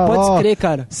sala de aula. Pode crer,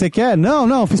 cara. Você quer?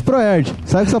 Não, fiz Proerd.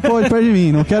 Sai com essa porra de perto de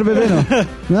mim, não quero beber não.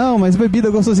 Não, mas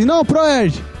bebida gostosinha. Não,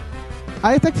 Proerd.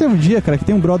 Aí até que teve um dia, cara, que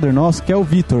tem um brother nosso, que é o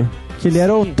Vitor. Que ele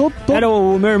era Era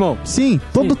o meu irmão. Sim,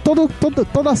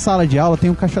 toda a sala de aula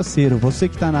tem um cachaceiro. Você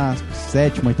que tá na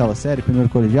 7ª, 8ª série, primeiro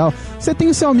colegial, você tem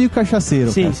o seu amigo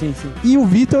cachaceiro, Sim. E o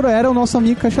Vitor era o nosso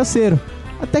amigo cachaceiro.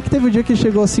 Até que teve um dia que ele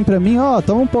chegou assim pra mim,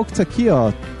 toma um pouco disso aqui,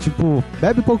 tipo,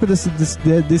 bebe um pouco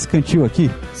desse cantil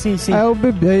aqui. Sim. Aí eu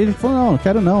bebi, aí ele falou, não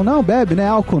quero não. Não, bebe, não é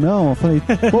álcool não. Eu falei,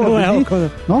 pô, não é álcool,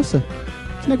 não. Nossa,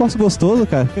 que negócio gostoso,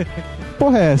 cara.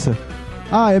 Porra é essa?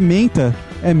 Ah, é menta.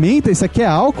 É menta? Isso aqui é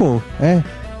álcool? É.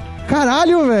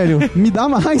 caralho, velho, me dá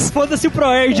mais. Foda-se o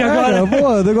ProErd agora.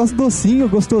 Pô, negócio docinho,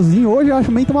 gostosinho. Hoje eu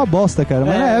acho menta uma bosta, cara.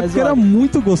 Mas na época era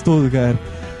muito gostoso, cara.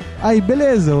 Aí,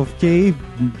 beleza, eu fiquei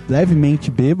levemente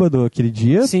bêbado aquele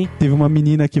dia. Sim. Teve uma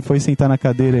menina que foi sentar na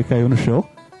cadeira e caiu no chão,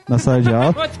 na sala de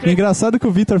aula. Engraçado que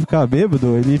o Vitor ficava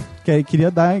bêbado, ele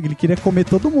queria comer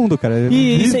todo mundo, cara.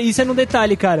 Isso é no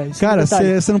detalhe, cara. Cara,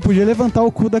 você não podia levantar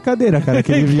o cu da cadeira, cara,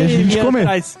 que ele via a gente comer.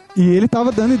 Atrás. E ele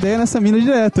tava dando ideia nessa mina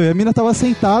direto. E a mina tava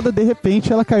sentada, de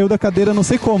repente ela caiu da cadeira, não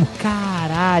sei como.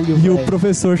 Caralho, E o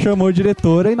professor chamou a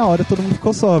diretora e na hora todo mundo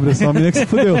ficou sóbrio, só a mina que se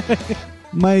fudeu.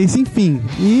 Mas, enfim,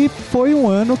 e foi um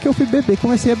ano que eu fui beber,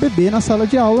 comecei a beber na sala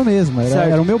de aula mesmo.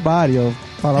 Era o meu bar, e eu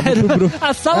falava pro Bruno.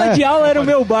 A sala de aula era o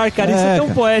meu bar, cara. Isso é tão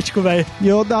poético, velho. E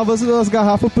eu dava as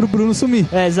garrafas pro Bruno sumir.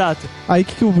 Exato. Aí o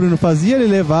que o Bruno fazia? Ele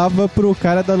levava pro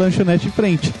cara da lanchonete de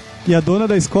frente. E a dona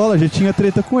da escola já tinha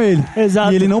treta com ele.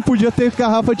 Exato. E ele não podia ter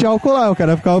garrafa de álcool lá, o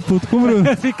cara ficava puto com o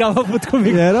Bruno. Ficava puto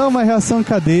comigo. E era uma reação em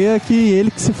cadeia que ele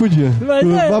que se fudia.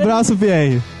 Um abraço,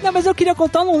 VR. Não, mas eu queria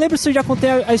contar, eu não lembro se eu já contei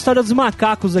a história dos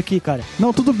macacos aqui, cara.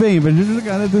 Não, tudo bem, mas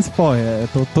não é desse pó.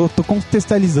 Tô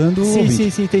contextualizando o ouvinte.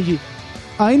 Sim, entendi.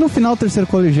 Aí no final do terceiro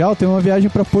colegial tem uma viagem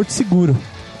pra Porto Seguro.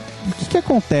 O que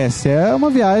acontece? É uma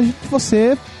viagem que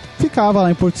você ficava lá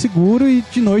em Porto Seguro e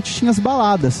de noite tinha as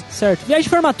baladas. Certo. Viagem de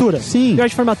formatura. Sim. Viagem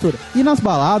de formatura. E nas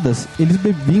baladas, eles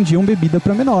vendiam bebida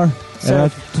pra menor. Certo.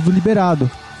 Era tudo liberado.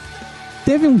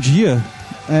 Teve um dia,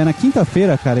 na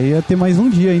quinta-feira, cara, ia ter mais um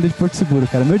dia ainda de Porto Seguro,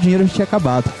 cara. Meu dinheiro já tinha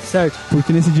acabado. Certo.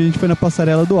 Porque nesse dia a gente foi na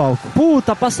passarela do álcool.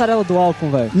 Puta, a passarela do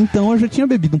álcool, velho. Então eu já tinha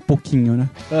bebido um pouquinho, né?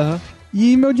 Aham.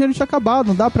 E meu dinheiro tinha acabado,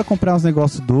 não dá pra comprar uns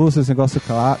negócios doces, negócio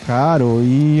caro.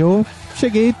 E eu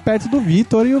cheguei perto do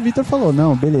Vitor e o Vitor falou,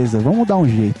 não, beleza, vamos dar um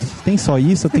jeito. Tem só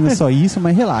isso, eu tenho só isso,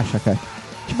 mas relaxa, cara.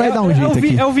 A gente vai dar um jeito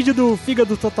aqui. É o vídeo do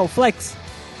fígado Total Flex?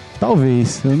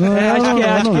 Talvez.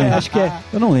 Acho que é.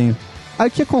 Eu não lembro. Aí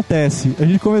o que acontece? A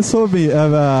gente começou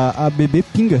a beber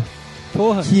pinga.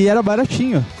 Porra. Que era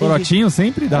baratinho. Corotinho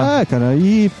sempre dá. Cara,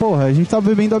 e porra, a gente tava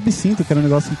bebendo absinto, que era um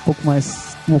negócio um pouco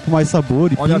mais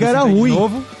sabor. E olha, pinga era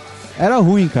ruim. Era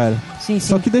ruim, cara. Sim.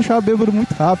 Só que deixava bêbado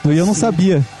muito rápido. E eu não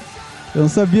sabia. Eu não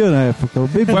sabia na época. Eu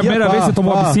bebia. Foi a primeira vez que você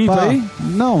tomou absinto aí?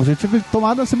 Não, já tive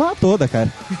tomado a semana toda, cara.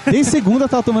 Desde segunda eu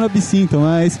tava tomando absinto,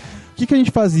 mas o que a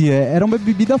gente fazia? Era uma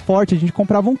bebida forte. A gente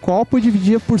comprava um copo e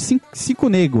dividia por cinco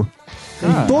nego.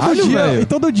 E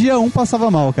todo dia um passava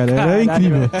mal, cara. Era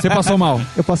incrível. Você passou mal?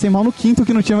 Eu passei mal no quinto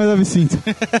que não tinha mais absinto.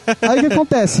 Aí o que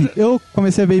acontece? Eu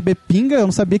comecei a beber pinga, eu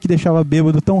não sabia que deixava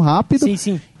bêbado tão rápido.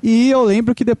 Sim. E eu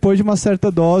lembro que depois de uma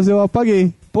certa dose eu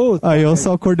apaguei. Puta, aí eu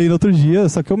só acordei no outro dia,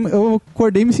 só que eu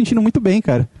acordei me sentindo muito bem,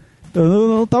 cara. Eu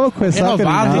não tava com essa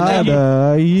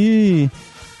nada. Aí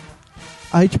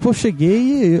tipo, eu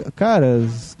cheguei e, cara,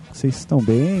 vocês estão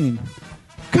bem?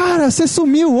 Cara, você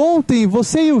sumiu ontem,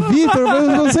 você e o Vitor,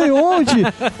 não sei onde.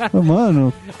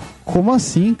 Mano, como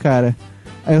assim, cara?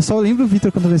 Aí eu só lembro o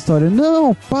Vitor contando a história.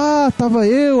 Não, pá, tava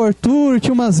eu, Arthur,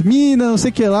 tinha umas minas, não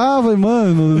sei o que lá.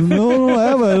 Mano, não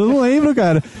é, mano, eu não lembro,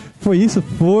 cara. Foi isso?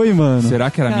 Foi, mano.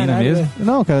 Será que era mina mesmo?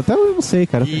 Não, cara, até eu não sei,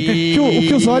 cara. O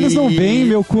que os olhos não veem,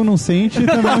 meu cu não sente,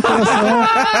 também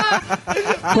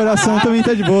o coração também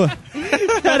tá de boa.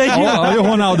 Cara, olha o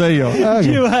Ronaldo aí, ó.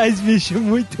 Demais, bicho,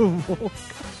 muito bom.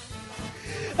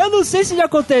 Eu não sei se já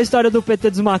contei a história do PT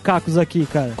dos macacos aqui,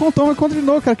 cara. Contou, mas conta de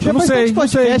novo, cara. Que já faz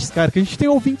podcasts, cara, que a gente tem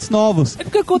ouvintes novos. É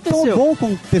porque aconteceu. Então é bom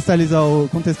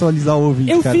contextualizar o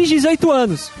ouvinte, cara. Eu fiz 18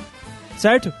 anos,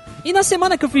 certo? E na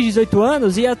semana que eu fiz 18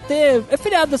 anos, ia ter... É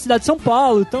feriado da cidade de São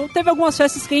Paulo, então teve algumas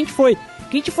festas que a gente foi.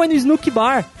 Que a gente foi no Snook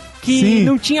Bar, que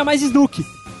não tinha mais Snook.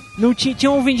 Não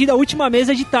tinham vendido a última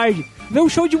mesa de tarde. Veio um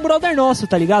show de um brother nosso,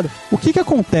 tá ligado? O que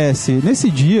acontece?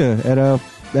 Nesse dia, era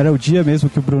o dia mesmo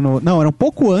que o Bruno... Não, era um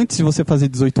pouco antes de você fazer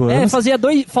 18 anos.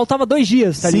 Faltava 2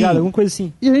 dias, tá ligado? Alguma coisa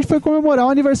assim. E a gente foi comemorar o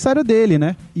aniversário dele,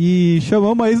 né? E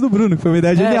chamamos a ex do Bruno, que foi uma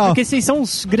ideia genial. Porque vocês são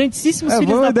uns grandíssimos filhos da puta.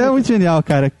 Foi uma ideia muito genial,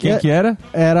 cara. Quem que era?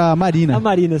 Era a Marina. A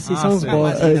Marina, vocês são uns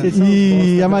bosta.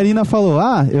 E a Marina falou,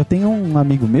 eu tenho um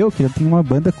amigo meu que tem uma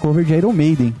banda cover de Iron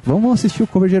Maiden. Vamos assistir o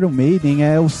cover de Iron Maiden.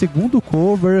 É o segundo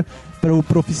cover...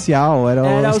 pro oficial, era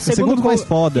o segundo mais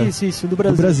foda. Isso, do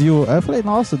Brasil. Aí eu falei,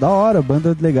 nossa, da hora,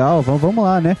 banda legal, vamos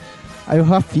lá, né? Aí o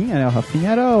Rafinha, né? O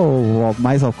Rafinha era o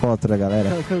mais alcoólatra da galera.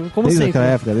 Como desde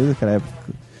sempre. Desde aquela época.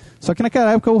 Só que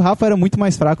naquela época o Rafa era muito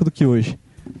mais fraco do que hoje.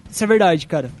 Isso é verdade,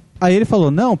 cara. Aí ele falou,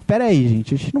 não, pera aí,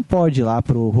 gente, a gente não pode ir lá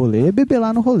pro rolê, beber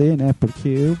lá no rolê, né?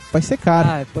 Porque vai ser caro.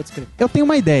 Pode escrever. Eu tenho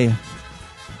uma ideia.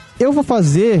 Eu vou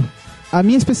fazer a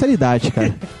minha especialidade,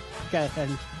 cara.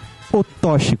 Caralho. O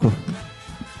tóxico.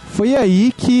 Foi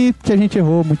aí que a gente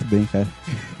errou muito bem, cara.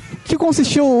 que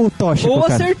consistiu o tóxico, Ou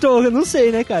cara? acertou, eu não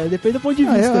sei, né, cara? Depende do ponto de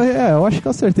vista. Eu acho que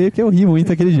eu acertei, porque eu ri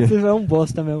muito aquele dia. Você é um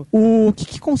bosta mesmo. O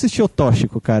que consistiu o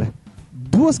tóxico, cara?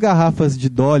 2 garrafas de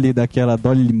Dolly, daquela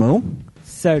Dolly limão.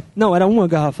 Certo. Não, era uma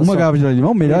garrafa Uma só. garrafa de Dolly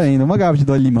limão, melhor ainda, uma garrafa de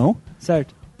Dolly limão.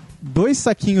 Certo. 2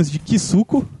 saquinhos de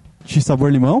Kisuko, de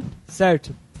sabor limão.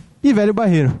 Certo. E velho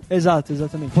barreiro. Exato,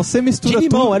 exatamente. Você mistura de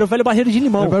limão, tudo. era o velho barreiro de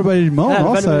limão. Era o velho barreiro de limão? É,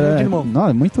 Nossa, velho barreiro de limão. Não,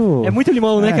 é muito... É muito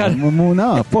limão, né, cara?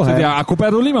 Não, porra. Você vê, a culpa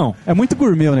é do limão. É muito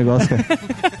gourmet o negócio, cara.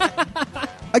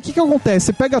 Aí o que acontece?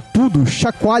 Você pega tudo,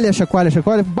 chacoalha,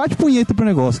 bate punheta pro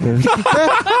negócio, cara.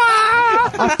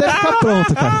 Até ficar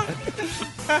pronto, cara.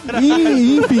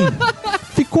 E, enfim,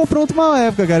 ficou pronto uma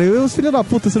época, cara. Eu e os filhos da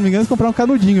puta, se não me engano, eles compraram um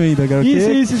canudinho ainda, cara.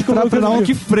 Isso, não,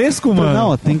 Que fresco, mano.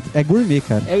 Não, é gourmet,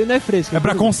 cara. Não é fresco. É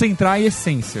pra concentrar a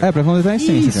essência. É, pra concentrar a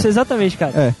essência, Isso, cara. exatamente,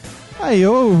 cara. É. Aí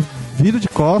eu viro de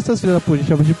costas, filho da puta,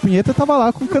 chama de punheta, tava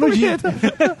lá com canudinho.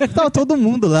 Tava todo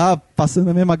mundo lá, passando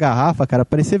a mesma garrafa, cara.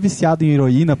 Parecia viciado em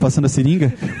heroína, passando a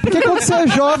seringa. Porque quando você é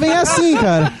jovem é assim,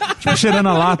 cara. Tipo, cheirando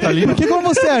a lata ali. Porque quando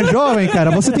você é jovem,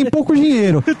 cara, você tem pouco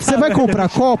dinheiro. Você vai comprar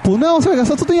copo? Não, você vai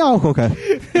gastar tudo em álcool, cara.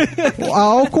 O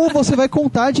álcool, você vai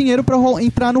contar dinheiro pra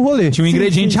entrar no rolê. Tinha um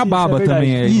ingrediente a baba é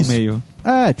também aí Isso. no meio.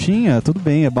 Tinha, tudo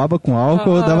bem. É baba com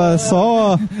álcool, dava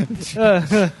só...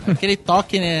 Aquele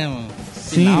toque, né, mano?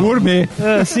 Sim, gourmet.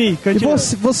 Sim, E continua.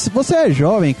 você é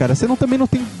jovem, cara, você também não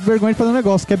tem vergonha de fazer um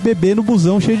negócio, que é beber no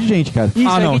busão cheio de gente, cara. Isso,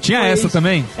 Ah, a não, gente tinha foi essa isso.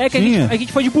 também? É que Tinha. a gente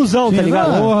foi de busão, tá Sim,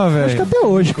 ligado? Porra, velho. Acho que até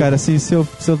hoje, cara, assim, se eu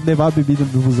levar a bebida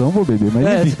do busão, eu vou beber,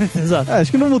 mas enfim. Exato.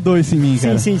 Acho que não mudou isso em mim,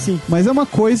 cara. Sim. Mas é uma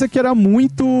coisa que era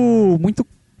muito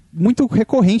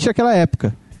recorrente naquela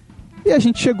época. E a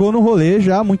gente chegou no rolê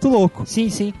já muito louco.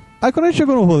 Sim. Aí quando a gente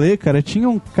chegou no rolê, cara, tinha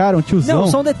um tiozão... Não,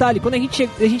 só um detalhe. Quando a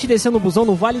gente desceu no busão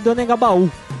no Vale do Anhangabaú,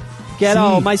 que era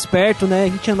Sim. o mais perto, né? A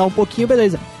gente ia andar um pouquinho,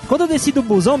 beleza. Quando eu desci do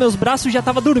busão, meus braços já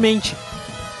estavam dormente.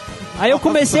 Aí eu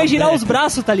comecei a girar os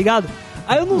braços, tá ligado?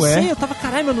 Aí eu não sei, eu tava,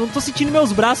 caralho, mano, não tô sentindo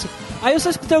meus braços. Aí eu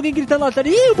só escutei alguém gritando lá atrás,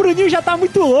 ih, o Bruninho já tá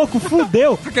muito louco,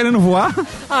 fudeu. Tá querendo voar?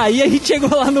 Aí a gente chegou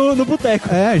lá no boteco.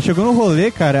 Chegou no rolê,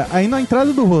 cara. Aí na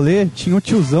entrada do rolê tinha um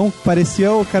tiozão que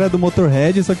parecia o cara do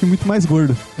Motorhead, só que muito mais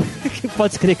gordo.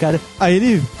 Pode crer, cara. Aí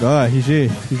ele, RG,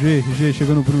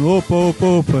 chegou no Bruno,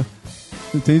 opa.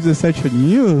 Você tem 17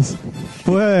 aninhos?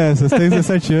 Pô, você tem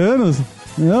 17 anos?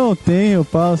 Não, tenho,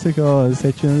 pau, sei que,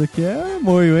 17 anos aqui é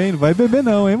moio, hein? Não vai beber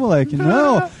não, hein, moleque?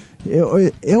 Não,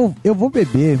 eu vou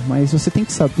beber, mas você tem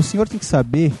que saber, o senhor tem que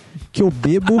saber que eu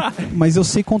bebo, mas eu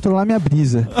sei controlar minha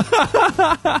brisa.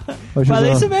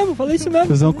 Falei isso mesmo. O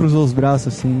tiozão cruzou os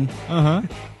braços assim. Aham.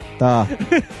 Tá.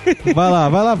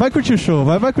 Vai curtir o show,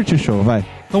 vai curtir o show, vai.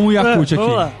 Toma um Yakult Vamos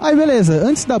aqui. lá. Aí, beleza,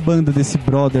 antes da banda desse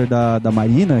brother da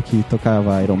Marina, que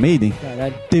tocava Iron Maiden,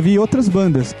 Caralho. teve outras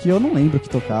bandas que eu não lembro que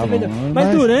tocavam. Mas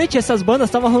durante essas bandas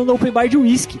tava rolando open bar de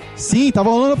uísque. Sim,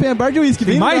 tava rolando open bar de whisky.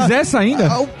 Tem mais essa ainda?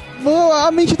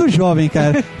 A mente do jovem,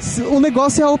 cara. O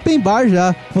negócio é open bar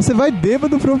já. Você vai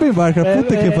bêbado pro open bar, cara.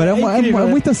 Puta que pariu. É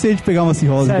muita sede de pegar uma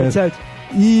cirrose, cara. Certo.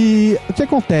 E o que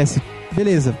acontece?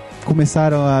 Beleza,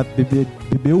 começaram a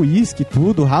beber uísque e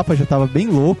tudo. O Rafa já tava bem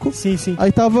louco. Sim.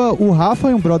 Aí tava o Rafa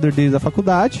e um brother dele da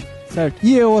faculdade. Certo.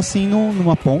 E eu, assim,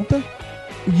 numa ponta.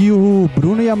 E o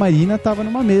Bruno e a Marina tava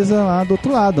numa mesa lá do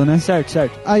outro lado, né?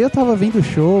 Certo. Aí eu tava vendo o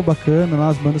show, bacana, lá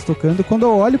as bandas tocando. Quando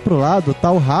eu olho pro lado,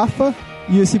 tá o Rafa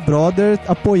e esse brother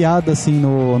apoiado, assim,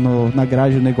 na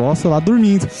grade do negócio, lá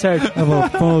dormindo. Certo. Eu vou,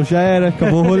 pô, já era,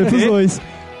 acabou o rolê pros dois.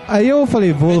 Aí eu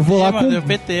falei,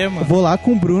 vou lá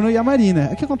com o Bruno e a Marina.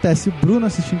 O que acontece? O Bruno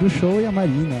assistindo o show e a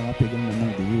Marina lá pegando na mão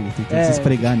dele, tentando se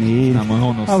esfregar nele. Na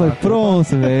mão, no Mas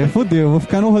pronto, velho, fodeu, vou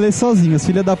ficar no rolê sozinho. Os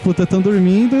filhos da puta estão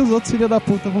dormindo e os outros filhos da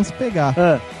puta vão se pegar.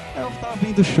 Aí eu tava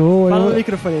vendo o show. Fala no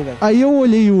microfone aí, velho. Aí eu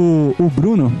olhei o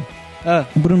Bruno.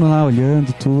 O Bruno lá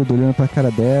olhando tudo, olhando pra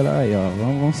cara dela. Aí, ó,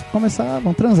 vamos começar,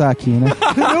 vamos transar aqui, né?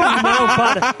 Não,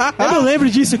 para. Eu não lembro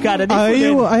disso, cara. Aí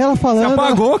ela falando. Você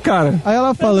apagou, cara. Aí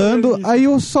ela falando, aí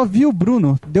eu só vi o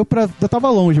Bruno. Eu tava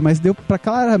longe, mas deu pra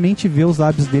claramente ver os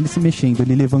lábios dele se mexendo.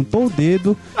 Ele levantou o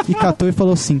dedo e catou e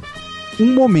falou assim: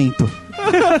 um momento.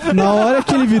 Na hora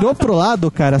que ele virou pro lado,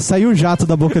 cara, saiu o jato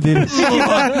da boca dele.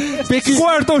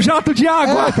 Corta o jato de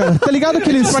água! Cara, tá ligado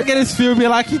Aqueles filmes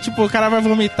lá que, tipo, o cara vai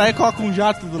vomitar e coloca um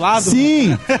jato do lado?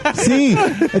 Sim.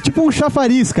 É tipo um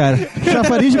chafariz, cara.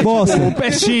 Chafariz de bosta. Um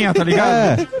pestinha, tá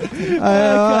ligado?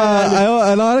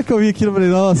 Aí na hora que eu vi aquilo, eu falei,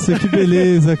 nossa, que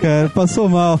beleza, cara. Passou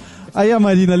mal. Aí a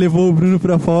Marina levou o Bruno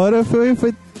pra fora, foi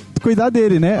cuidar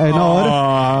dele, né? Aí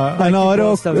na hora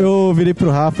eu virei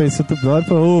pro Rafa, esse outro brother, e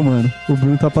falei, mano, o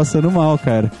Bruno tá passando mal,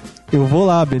 cara. eu vou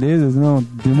lá, beleza? Não,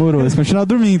 demorou, eles continuaram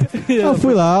dormindo. Eu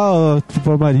fui lá, ó,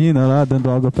 tipo a Marina lá, dando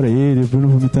água pra ele, o Bruno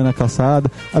vomitando na calçada.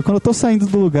 Aí quando eu tô saindo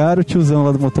do lugar, o tiozão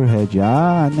lá do Motorhead,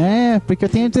 né, porque eu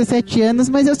tenho 17 anos,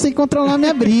 mas eu sei controlar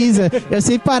minha brisa, eu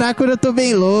sei parar quando eu tô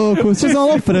bem louco. O tiozão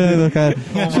aloprando, cara,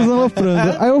 o tiozão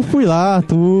aloprando. Aí eu fui lá,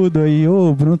 tudo, aí,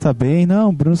 o Bruno tá bem? Não,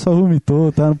 o Bruno só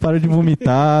vomitou, tá, não para de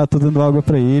vomitar, tô dando água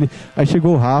pra ele. Aí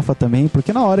chegou o Rafa também,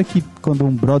 porque na hora que, quando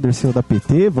um brother seu da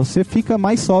PT, você fica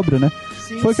mais sóbrio, né?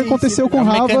 Sim, foi o que aconteceu com o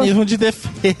Rafa. Mecanismo de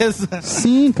defesa.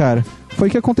 Sim, cara. Foi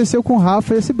o que aconteceu com o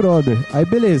Rafa e esse brother. Aí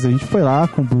beleza, a gente foi lá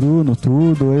com o Bruno,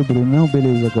 tudo. Aí o Bruno, não,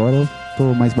 beleza, agora eu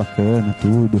tô mais bacana,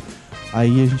 tudo.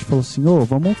 Aí a gente falou assim,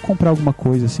 vamos comprar alguma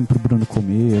coisa assim pro Bruno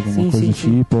comer, alguma coisa do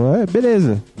tipo.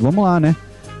 Beleza, vamos lá, né?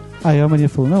 Aí a Maria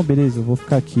falou, não, beleza, eu vou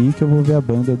ficar aqui que eu vou ver a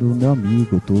banda do meu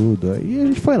amigo, tudo. Aí a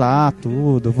gente foi lá,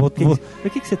 tudo. Por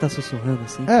que você tá sussurrando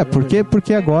assim?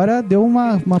 Porque agora deu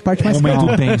uma parte mais calma. É um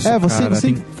momento tenso, você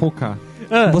tem que focar.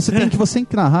 Você tem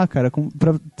que narrar, cara,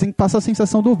 tem que passar a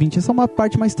sensação do ouvinte. Essa é uma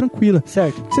parte mais tranquila.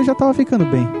 Certo. Você já tava ficando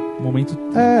bem. Momento...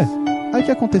 Aí o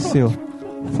que aconteceu?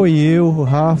 Foi eu, o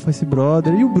Rafa, esse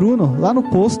brother e o Bruno lá no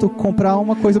posto comprar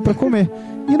uma coisa pra comer.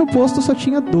 E no posto só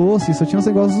tinha doce, só tinha uns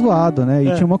negócios zoados, né?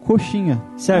 E tinha uma coxinha.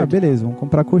 Certo. Beleza, vamos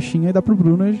comprar coxinha e dá pro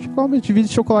Bruno. A gente come, divide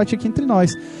chocolate aqui entre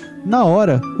nós. Na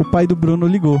hora, o pai do Bruno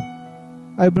ligou.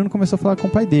 Aí o Bruno começou a falar com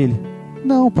o pai dele.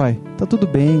 Não, pai, tá tudo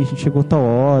bem, a gente chegou tal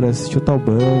hora, assistiu tal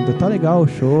banda, tá legal o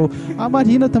show. A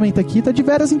Marina também tá aqui, tá de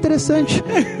veras interessante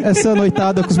essa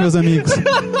noitada com os meus amigos.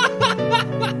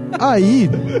 Aí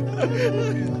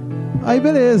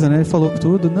beleza, né? Ele falou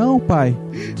tudo. Não, pai,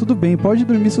 tudo bem, pode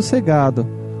dormir sossegado.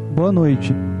 Boa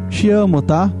noite. Te amo,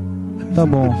 tá? Tá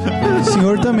bom. O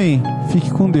senhor também. Fique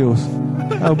com Deus.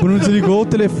 Aí o Bruno desligou o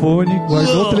telefone,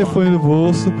 guardou o telefone no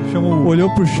bolso,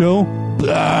 olhou pro chão.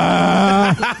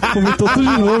 Comentou tudo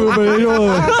de novo. Eu falei,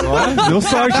 deu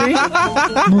sorte, hein?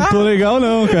 Não tô legal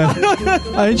não, cara.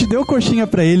 A gente deu coxinha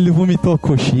pra ele vomitou a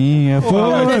coxinha.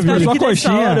 Só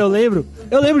coxinha.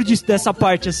 Eu lembro disso, dessa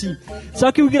parte, assim.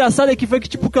 Só que o engraçado é que foi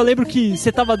que eu lembro que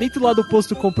você tava dentro lá do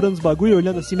posto comprando os bagulho,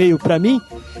 olhando assim meio pra mim,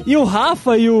 e o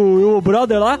Rafa e o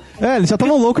brother lá... eles já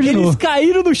estavam loucos de novo. Eles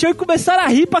caíram no chão e começaram a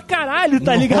rir pra caralho,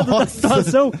 tá ligado? Da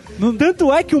situação.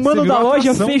 Tanto é que o mano da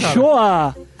loja fechou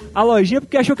a lojinha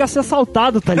porque achou que ia ser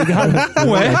assaltado, tá ligado?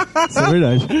 Ué? Isso é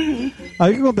verdade.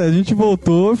 Aí o que acontece? A gente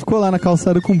voltou, ficou lá na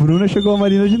calçada com o Bruno e chegou a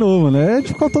Marina de novo, né? A gente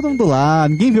ficou todo mundo lá,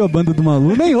 ninguém viu a banda do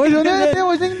maluco, nem hoje, até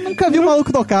hoje nunca vi o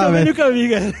maluco tocar, velho. Nunca vi,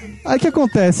 cara. Aí o que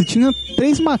acontece? Tinha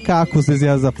 3 macacos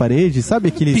desenhados na parede, sabe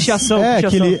aqueles... Pichação.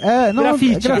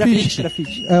 Grafite.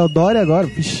 O Dória agora,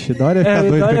 Dória fica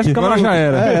doido aqui. Agora já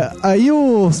era. Aí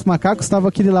os macacos estavam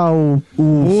aquele lá, o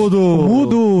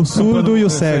mudo, o surdo e o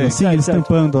cego, assim, eles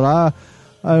tampando lá.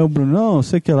 Aí o Bruno, não,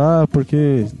 sei que lá,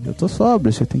 porque eu tô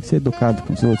sóbrio, você tem que ser educado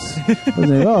com os outros.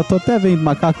 Tô até vendo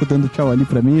macaco dando tchau ali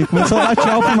pra mim. Começou a dar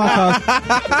tchau pro macaco.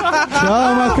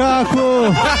 Tchau, macaco!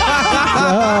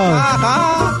 Tchau!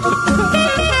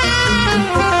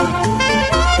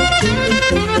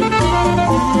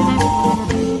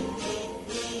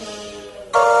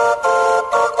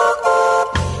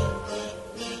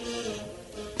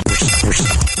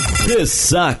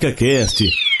 RessacaCast.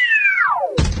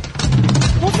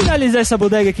 Vamos finalizar essa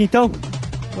bodega aqui então?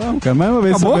 Vamos, cara, mais uma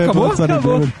vez. Acabou.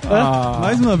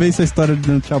 Mais uma vez essa história de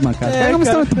dando tchau macaco. É uma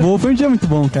história muito boa, foi um dia muito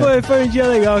bom, cara. Foi um dia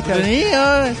legal, cara. Bruninho,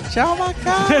 tchau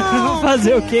macaco. Vamos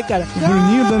fazer o quê, cara? O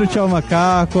Bruninho dando tchau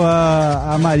macaco,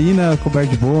 a Marina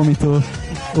coberta de vômito,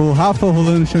 o Rafa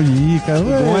rolando no chão de Ica.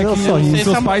 Bom é que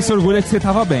seus pais se orgulham que você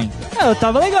tava bem. Eu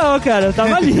tava legal, cara, eu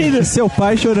tava lindo. Seu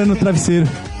pai chorando no travesseiro.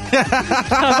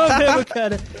 Tava mesmo,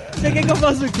 cara. Você quer que eu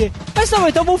faça o quê? Mas tá bom,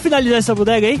 então vamos finalizar essa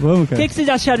bodega aí? Vamos, cara. O que vocês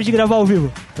acharam de gravar ao vivo?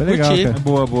 Foi legal, cara.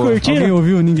 Boa. Curtiram? Alguém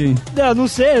ouviu? Ninguém. Não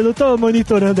sei, eu não tô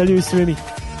monitorando ali o streaming.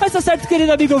 Mas tá certo,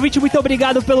 querido amigo ouvinte, muito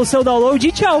obrigado pelo seu download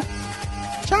e tchau.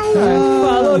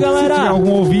 Falou, galera. Se tiver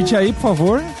algum ouvinte aí, por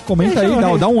favor, comenta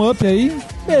aí, dá um up aí.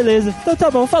 Beleza, então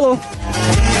tá bom, falou.